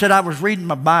 And I said, I was reading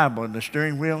my Bible in the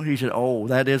steering wheel. He said, oh,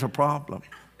 that is a problem.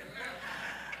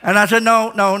 And I said,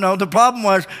 no. The problem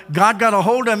was God got a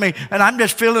hold of me, and I'm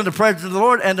just feeling the presence of the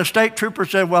Lord. And the state trooper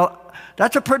said, well,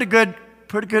 that's a pretty good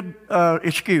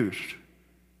excuse.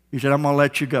 He said, I'm going to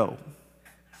let you go.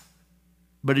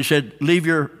 But he said, leave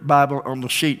your Bible on the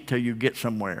seat till you get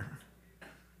somewhere.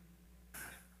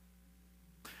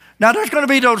 Now, there's going to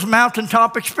be those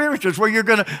mountaintop experiences where you're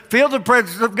going to feel the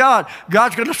presence of God.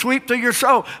 God's going to sweep through your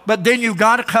soul. But then you've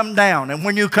got to come down. And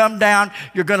when you come down,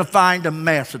 you're going to find a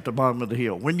mess at the bottom of the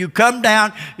hill. When you come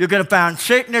down, you're going to find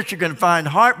sickness. You're going to find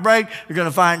heartbreak. You're going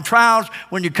to find trials.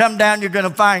 When you come down, you're going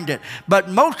to find it. But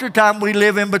most of the time, we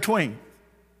live in between.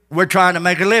 We're trying to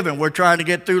make a living. We're trying to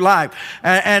get through life.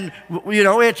 And you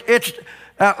know,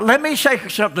 let me say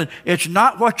something. It's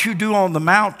not what you do on the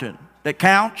mountain that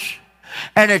counts.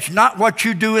 And it's not what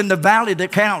you do in the valley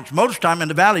that counts. Most of the time in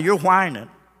the valley, you're whining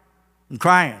and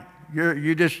crying.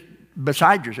 You're just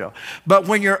beside yourself. But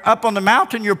when you're up on the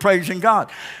mountain, you're praising God.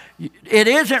 It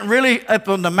isn't really up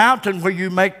on the mountain where you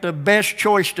make the best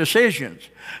choice decisions,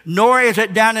 nor is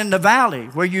it down in the valley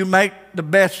where you make the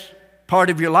best part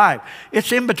of your life.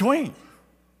 It's in between.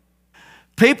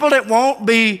 People that won't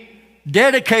be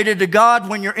dedicated to God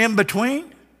when you're in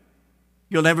between,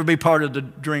 you'll never be part of the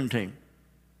dream team.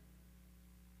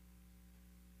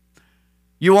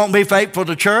 You won't be faithful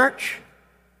to church.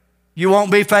 You won't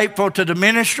be faithful to the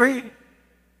ministry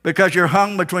because you're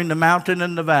hung between the mountain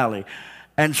and the valley.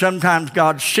 And sometimes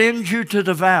God sends you to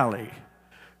the valley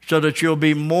so that you'll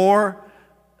be more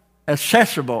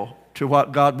accessible to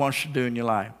what God wants to do in your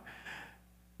life.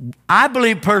 I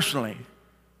believe personally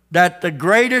that the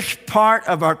greatest part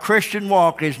of our Christian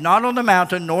walk is not on the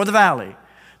mountain nor the valley.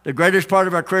 The greatest part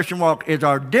of our Christian walk is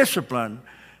our discipline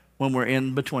when we're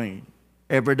in between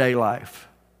everyday life.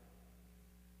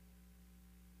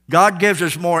 God gives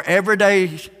us more every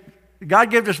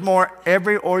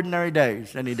ordinary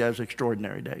days than He does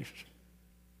extraordinary days.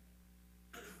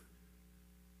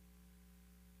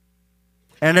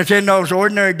 And it's in those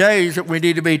ordinary days that we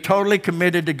need to be totally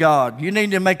committed to God. You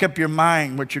need to make up your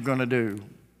mind what you're going to do.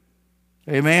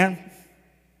 Amen?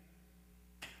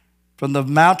 From the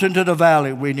mountain to the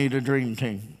valley, we need a dream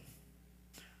team.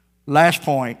 Last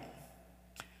point.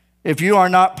 If you are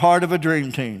not part of a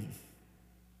dream team,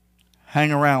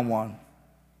 hang around one.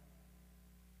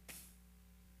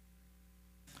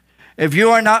 If you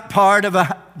are not part of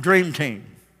a dream team,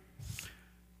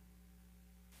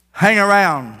 hang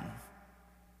around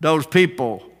those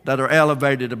people that are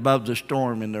elevated above the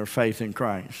storm in their faith in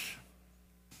Christ.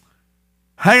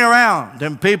 Hang around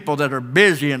them people that are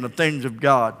busy in the things of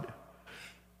God.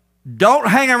 Don't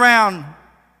hang around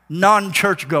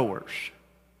non-church goers.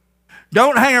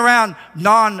 Don't hang around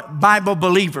non-Bible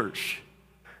believers.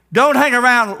 Don't hang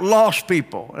around lost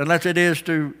people unless it is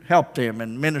to help them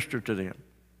and minister to them.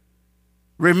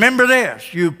 Remember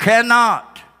this, you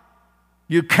cannot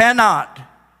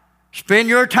spend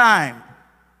your time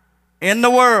in the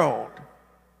world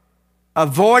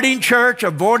avoiding church,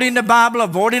 avoiding the Bible,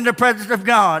 avoiding the presence of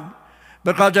God,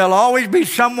 because there'll always be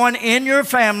someone in your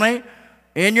family,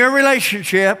 in your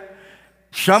relationship,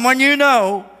 someone you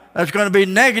know that's going to be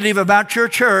negative about your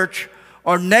church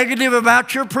or negative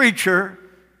about your preacher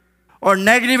or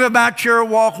negative about your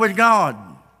walk with God.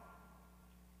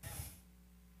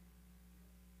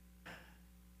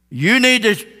 You need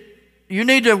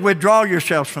to withdraw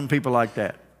yourselves from people like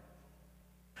that.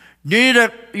 You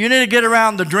need to get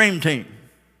around the dream team.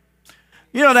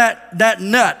 You know that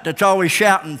nut that's always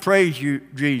shouting, praise you,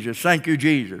 Jesus, thank you,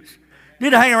 Jesus. You need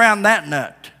to hang around that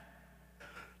nut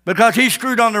because he's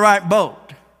screwed on the right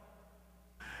boat.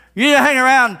 You need to hang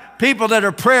around people that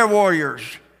are prayer warriors.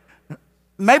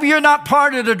 Maybe you're not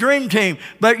part of the dream team,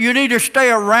 but you need to stay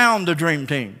around the dream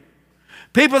team.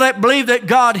 People that believe that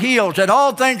God heals, that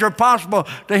all things are possible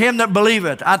to him that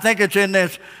believeth. I think it's in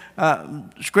this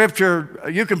scripture.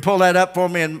 You can pull that up for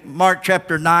me in Mark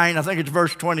chapter 9. I think it's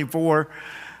verse 24.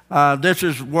 This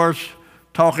is worth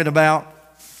talking about.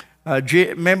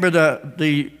 Remember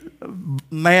the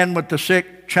man with the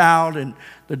sick child, and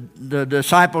the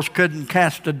disciples couldn't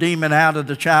cast the demon out of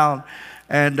the child.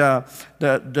 And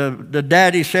the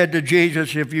daddy said to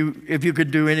Jesus, if you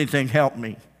could do anything, help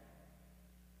me.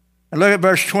 And look at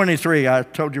verse 23. I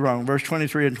told you wrong. Verse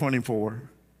 23 and 24.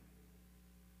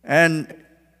 And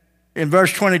in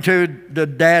verse 22, the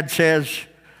dad says,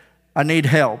 I need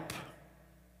help.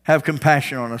 Have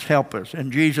compassion on us. Help us.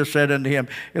 And Jesus said unto him,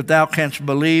 if thou canst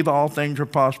believe, all things are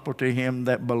possible to him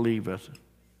that believeth.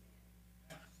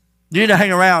 You need to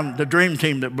hang around the dream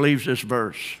team that believes this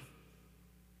verse.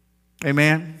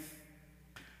 Amen.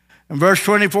 And verse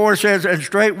 24 says, and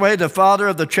straightway the father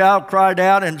of the child cried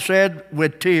out and said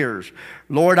with tears,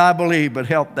 Lord, I believe, but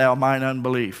help thou mine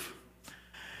unbelief.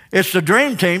 It's the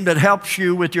dream team that helps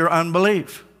you with your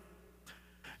unbelief.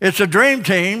 It's the dream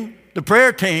team, the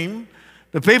prayer team,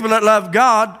 the people that love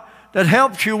God that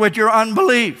helps you with your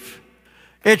unbelief.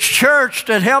 It's church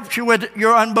that helps you with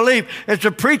your unbelief. It's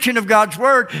the preaching of God's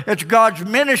word. It's God's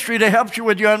ministry that helps you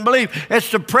with your unbelief.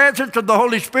 It's the presence of the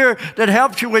Holy Spirit that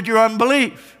helps you with your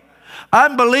unbelief.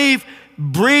 Unbelief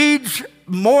breeds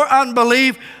more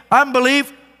unbelief.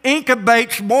 Unbelief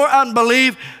incubates more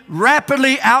unbelief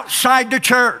rapidly outside the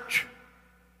church.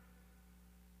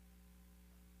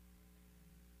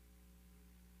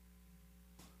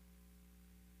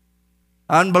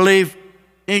 Unbelief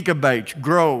incubates,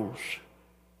 grows,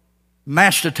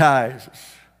 mastitis,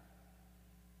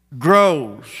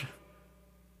 grows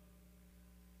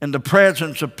in the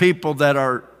presence of people that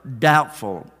are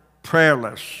doubtful,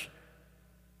 prayerless.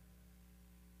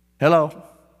 Hello?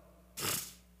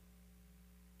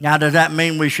 Now, does that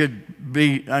mean we should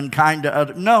be unkind to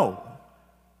others? No.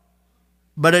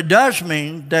 But it does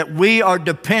mean that we are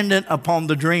dependent upon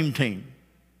the dream team.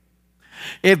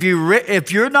 If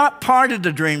you're not part of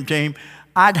the dream team,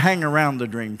 I'd hang around the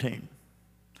dream team.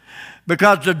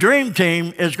 Because the dream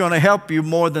team is going to help you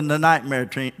more than the nightmare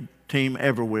team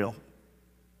ever will.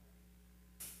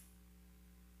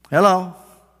 Hello?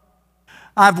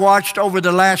 I've watched over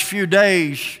the last few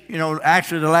days,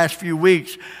 actually the last few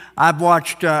weeks, I've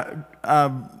watched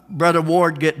Brother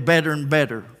Ward get better and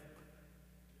better.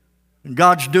 And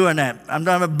God's doing that. I'm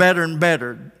doing better and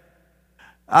better.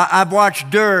 I've watched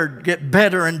Durd get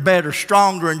better and better,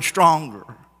 stronger and stronger.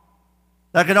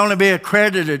 That can only be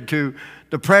accredited to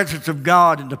the presence of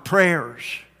God and the prayers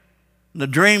and the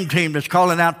dream team that's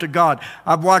calling out to God.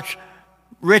 I've watched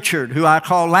Richard, who I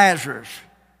call Lazarus.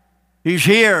 He's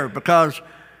here because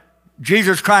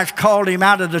Jesus Christ called him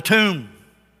out of the tomb,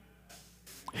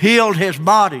 healed his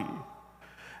body.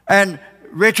 And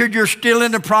Richard, you're still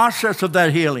in the process of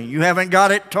that healing. You haven't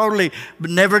got it totally, but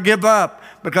never give up,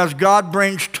 because God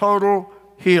brings total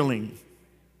healing.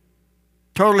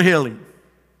 Total healing.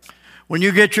 When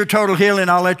you get your total healing,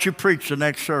 I'll let you preach the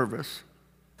next service.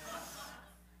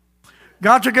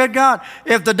 God's a good God.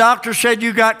 If the doctor said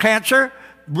you got cancer,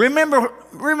 remember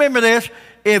this.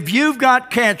 If you've got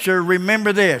cancer,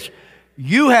 remember this.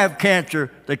 You have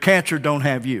cancer, the cancer don't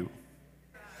have you.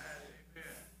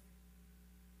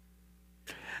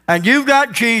 And you've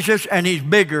got Jesus, and he's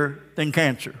bigger than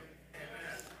cancer.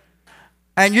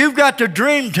 And you've got the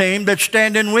dream team that's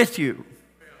standing with you.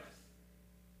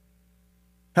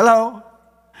 Hello?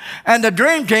 And the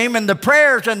dream team and the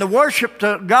prayers and the worship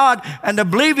to God and the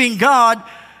believing God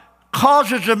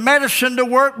causes the medicine to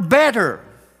work better.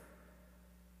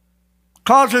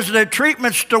 Causes the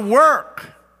treatments to work.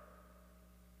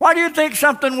 Why do you think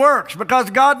something works? Because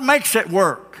God makes it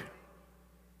work.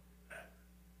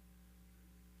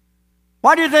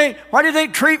 Why do you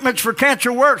think treatments for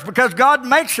cancer works? Because God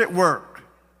makes it work.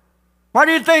 Why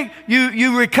do you think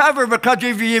you recover because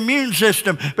of your immune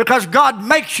system? Because God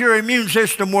makes your immune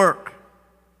system work.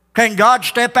 Can God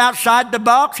step outside the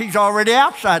box? He's already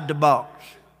outside the box.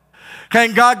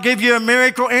 Can God give you a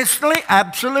miracle instantly?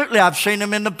 Absolutely. I've seen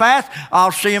him in the past.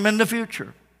 I'll see him in the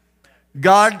future.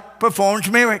 God performs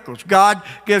miracles. God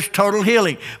gives total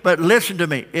healing. But listen to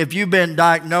me. If you've been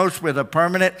diagnosed with a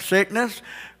permanent sickness,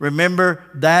 remember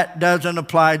that doesn't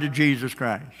apply to Jesus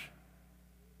Christ.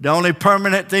 The only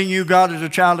permanent thing you got as a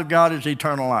child of God is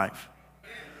eternal life.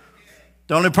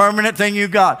 The only permanent thing you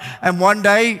got. And one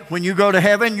day when you go to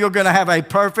heaven, you're going to have a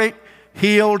perfect,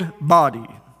 healed body.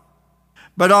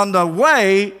 But on the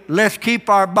way, let's keep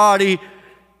our body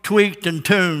tweaked and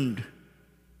tuned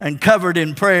and covered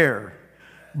in prayer,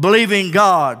 believing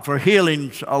God for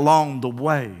healings along the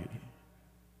way.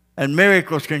 And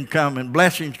miracles can come and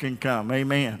blessings can come.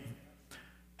 Amen.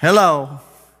 Hello.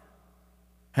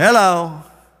 Hello.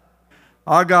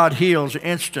 Our God heals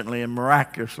instantly and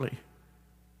miraculously.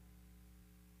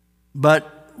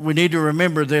 But we need to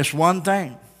remember this one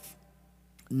thing.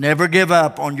 Never give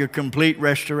up on your complete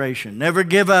restoration. Never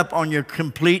give up on your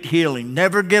complete healing.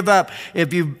 Never give up.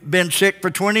 If you've been sick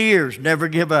for 20 years, never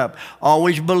give up.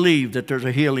 Always believe that there's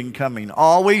a healing coming.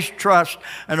 Always trust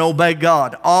and obey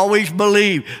God. Always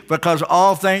believe, because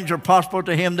all things are possible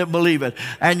to him that believeth.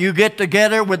 And you get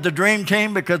together with the dream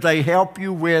team because they help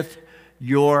you with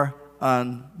your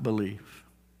unbelief.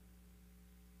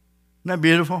 Isn't that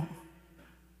beautiful?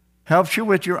 Helps you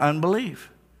with your unbelief.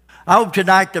 I hope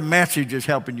tonight the message is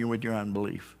helping you with your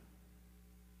unbelief.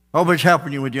 I hope it's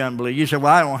helping you with your unbelief. You say,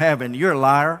 well, I don't have any. You're a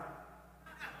liar.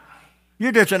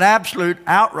 You're just an absolute,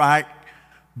 outright,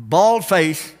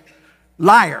 bald-faced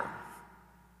liar.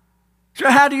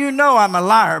 So how do you know I'm a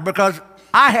liar? Because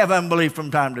I have unbelief from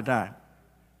time to time.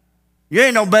 You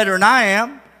ain't no better than I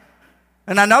am.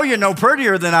 And I know you're no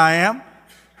prettier than I am.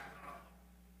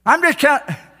 I'm just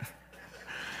telling.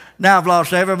 Now I've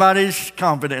lost everybody's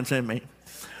confidence in me.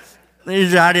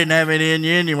 I didn't have any in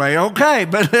you anyway. Okay,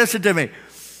 but listen to me.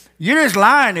 You're just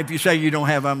lying if you say you don't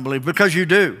have unbelief, because you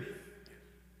do.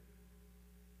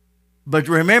 But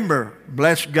remember,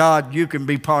 bless God, you can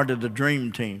be part of the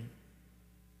dream team.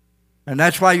 And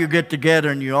that's why you get together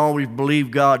and you always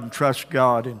believe God and trust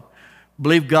God and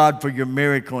believe God for your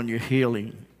miracle and your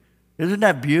healing. Isn't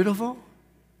that beautiful?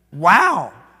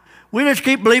 Wow. We just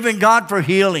keep believing God for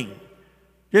healing.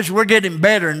 We're getting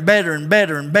better and better and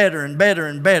better and better and better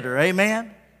and better.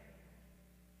 Amen?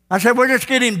 I said we're just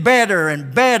getting better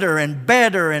and better and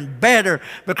better and better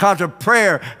because of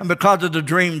prayer and because of the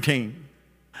dream team.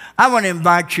 I want to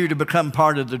invite you to become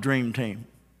part of the dream team.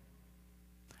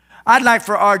 I'd like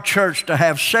for our church to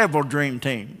have several dream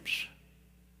teams.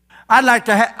 I'd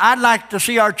like to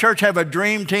see our church have a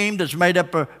dream team that's made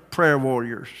up of prayer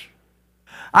warriors.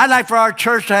 I'd like for our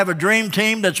church to have a dream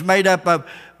team that's made up of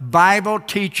Bible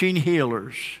teaching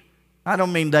healers. I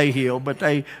don't mean they heal, but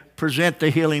they present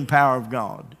the healing power of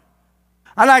God.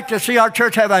 I'd like to see our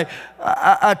church have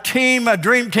a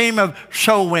dream team of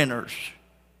soul winners.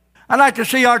 I'd like to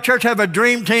see our church have a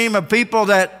dream team of people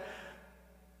that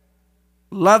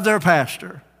love their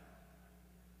pastor.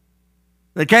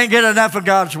 They can't get enough of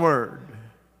God's word.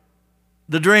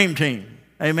 The dream team.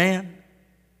 Amen?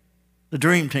 The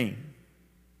dream team.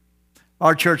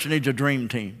 Our church needs a dream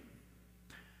team.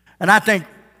 And I think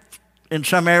in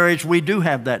some areas we do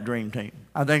have that dream team.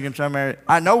 I think in some areas,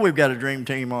 I know we've got a dream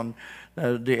team on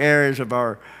the areas of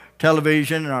our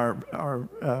television and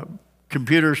our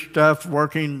computer stuff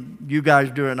working. You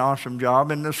guys do an awesome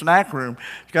job. In the snack room,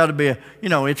 it's got to be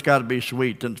it's got to be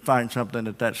sweet to find something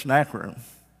at that snack room.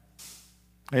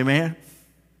 Amen?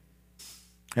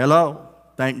 Hello.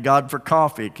 Thank God for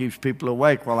coffee. It keeps people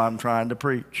awake while I'm trying to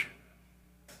preach.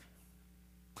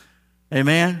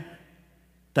 Amen?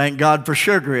 Thank God for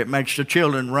sugar. It makes the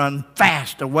children run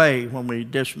fast away when we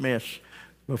dismiss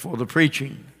before the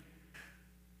preaching.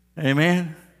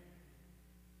 Amen?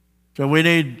 So we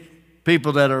need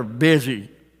people that are busy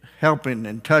helping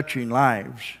and touching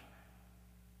lives.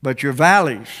 But your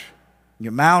valleys,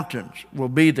 your mountains will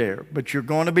be there. But you're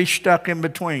going to be stuck in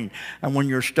between. And when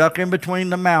you're stuck in between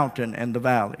the mountain and the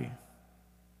valley,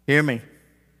 hear me.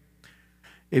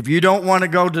 If you don't want to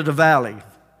go to the valley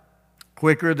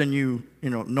quicker than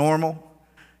normal,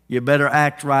 you better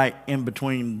act right in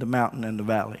between the mountain and the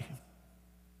valley.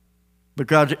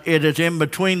 Because it is in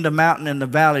between the mountain and the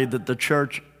valley that the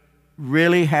church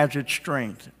really has its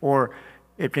strength, or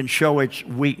it can show its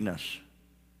weakness.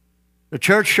 The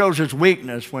church shows its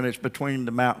weakness when it's between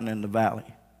the mountain and the valley.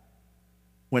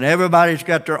 When everybody's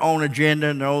got their own agenda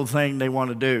and their own thing they want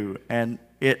to do, and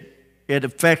it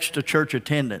affects the church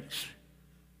attendance.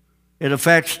 It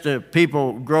affects the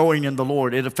people growing in the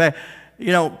Lord. It affects,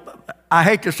 I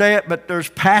hate to say it, but there's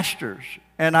pastors,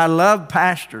 and I love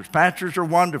pastors. Pastors are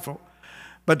wonderful.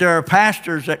 But there are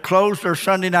pastors that close their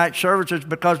Sunday night services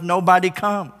because nobody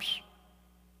comes.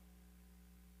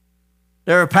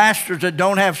 There are pastors that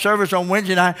don't have service on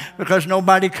Wednesday night because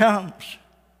nobody comes.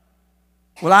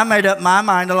 Well, I made up my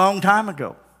mind a long time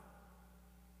ago.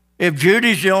 If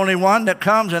Judy's the only one that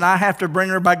comes and I have to bring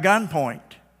her by gunpoint,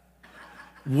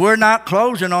 we're not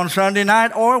closing on Sunday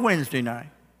night or Wednesday night.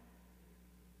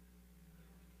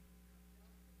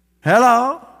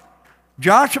 Hello?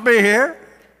 Josh will be here.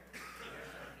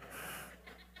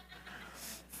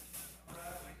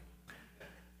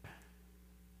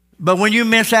 But when you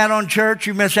miss out on church,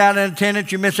 you miss out on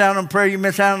attendance, you miss out on prayer, you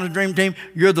miss out on the dream team,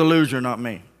 you're the loser, not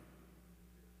me.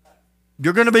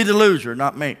 You're going to be the loser,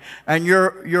 not me. And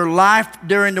your life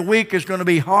during the week is going to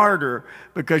be harder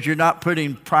because you're not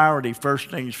putting priority,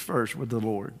 first things first, with the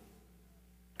Lord.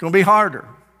 It's going to be harder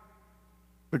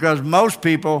because most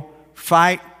people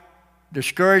fight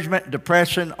discouragement,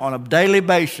 depression on a daily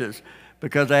basis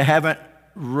because they haven't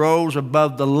rose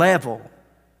above the level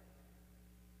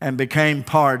and became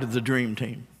part of the dream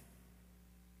team.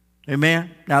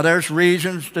 Amen? Now, there's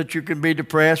reasons that you can be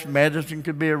depressed. Medicine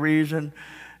could be a reason.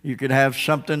 You could have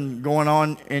something going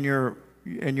on in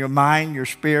your mind, your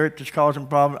spirit that's causing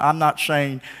problems. I'm not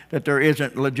saying that there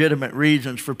isn't legitimate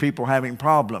reasons for people having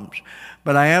problems.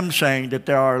 But I am saying that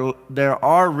there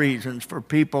are reasons for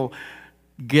people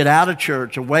get out of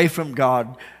church, away from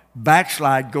God,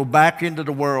 backslide, go back into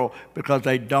the world because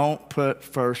they don't put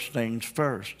first things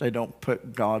first. They don't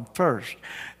put God first.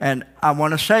 And I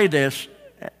want to say this,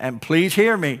 and please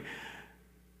hear me.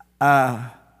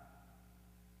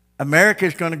 America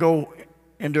is going to go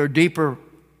into a deeper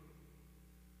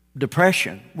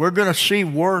depression. We're going to see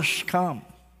worse come.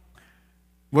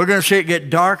 We're going to see it get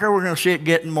darker. We're going to see it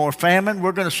getting more famine.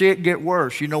 We're going to see it get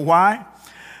worse. You know why?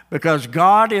 Because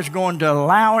God is going to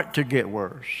allow it to get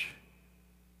worse.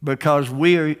 Because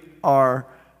we are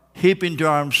heaping to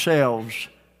ourselves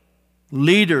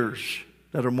leaders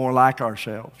that are more like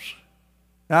ourselves.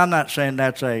 Now, I'm not saying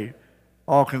that's a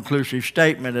all-conclusive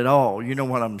statement at all. You know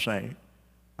what I'm saying.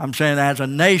 I'm saying as a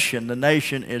nation, the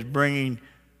nation is bringing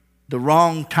the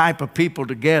wrong type of people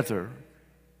together,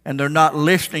 and they're not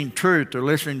listening truth, they're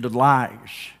listening to lies.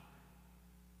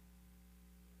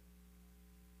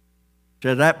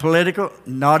 Is that political?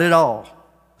 Not at all.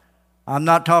 I'm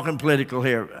not talking political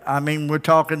here. I mean, we're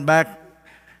talking back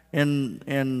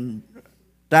in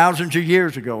thousands of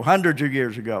years ago, hundreds of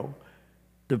years ago.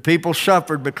 The people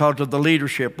suffered because of the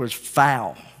leadership was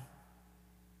foul.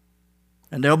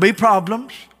 And there'll be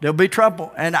problems, there'll be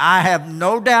trouble. And I have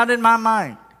no doubt in my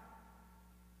mind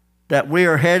that we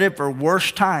are headed for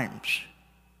worse times.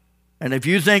 And if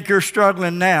you think you're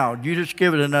struggling now, you just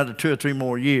give it another 2 or 3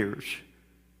 more years.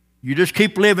 You just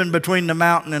keep living between the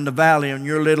mountain and the valley on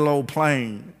your little old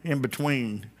plain in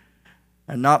between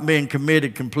and not being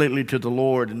committed completely to the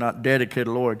Lord and not dedicated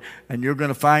to the Lord. And you're going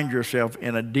to find yourself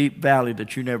in a deep valley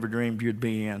that you never dreamed you'd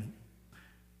be in.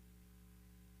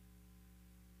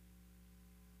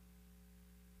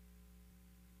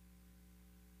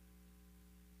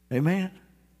 Amen.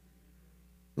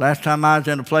 Last time I was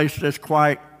in a place this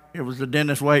quiet, it was the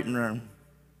dentist waiting room.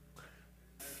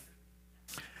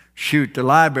 Shoot, the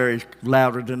library's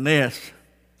louder than this.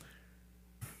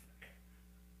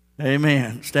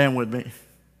 Amen. Stand with me.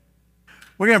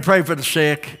 We're going to pray for the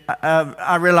sick.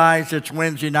 I realize it's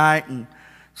Wednesday night and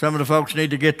some of the folks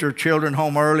need to get their children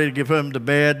home early to give them to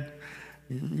bed.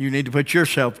 You need to put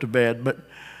yourself to bed. But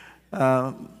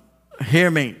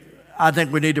hear me. I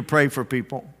think we need to pray for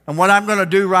people. And what I'm going to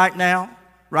do right now,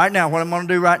 what I'm going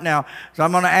to do right now is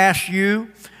I'm going to ask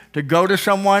you to go to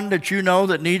someone that you know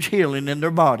that needs healing in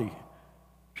their body.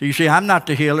 So you see, I'm not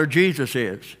the healer, Jesus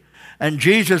is. And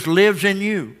Jesus lives in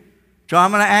you. So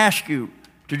I'm going to ask you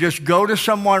to just go to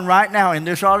someone right now in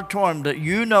this auditorium that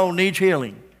you know needs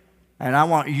healing. And I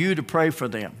want you to pray for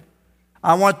them.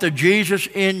 I want the Jesus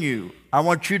in you. I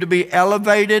want you to be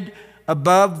elevated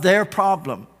above their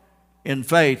problem in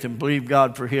faith and believe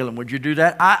God for healing. Would you do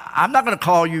that? I'm not going to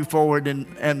call you forward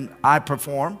and I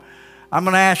perform. I'm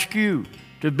going to ask you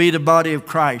to be the body of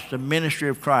Christ, the ministry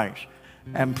of Christ,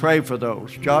 and pray for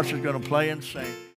those. Josh is going to play and sing.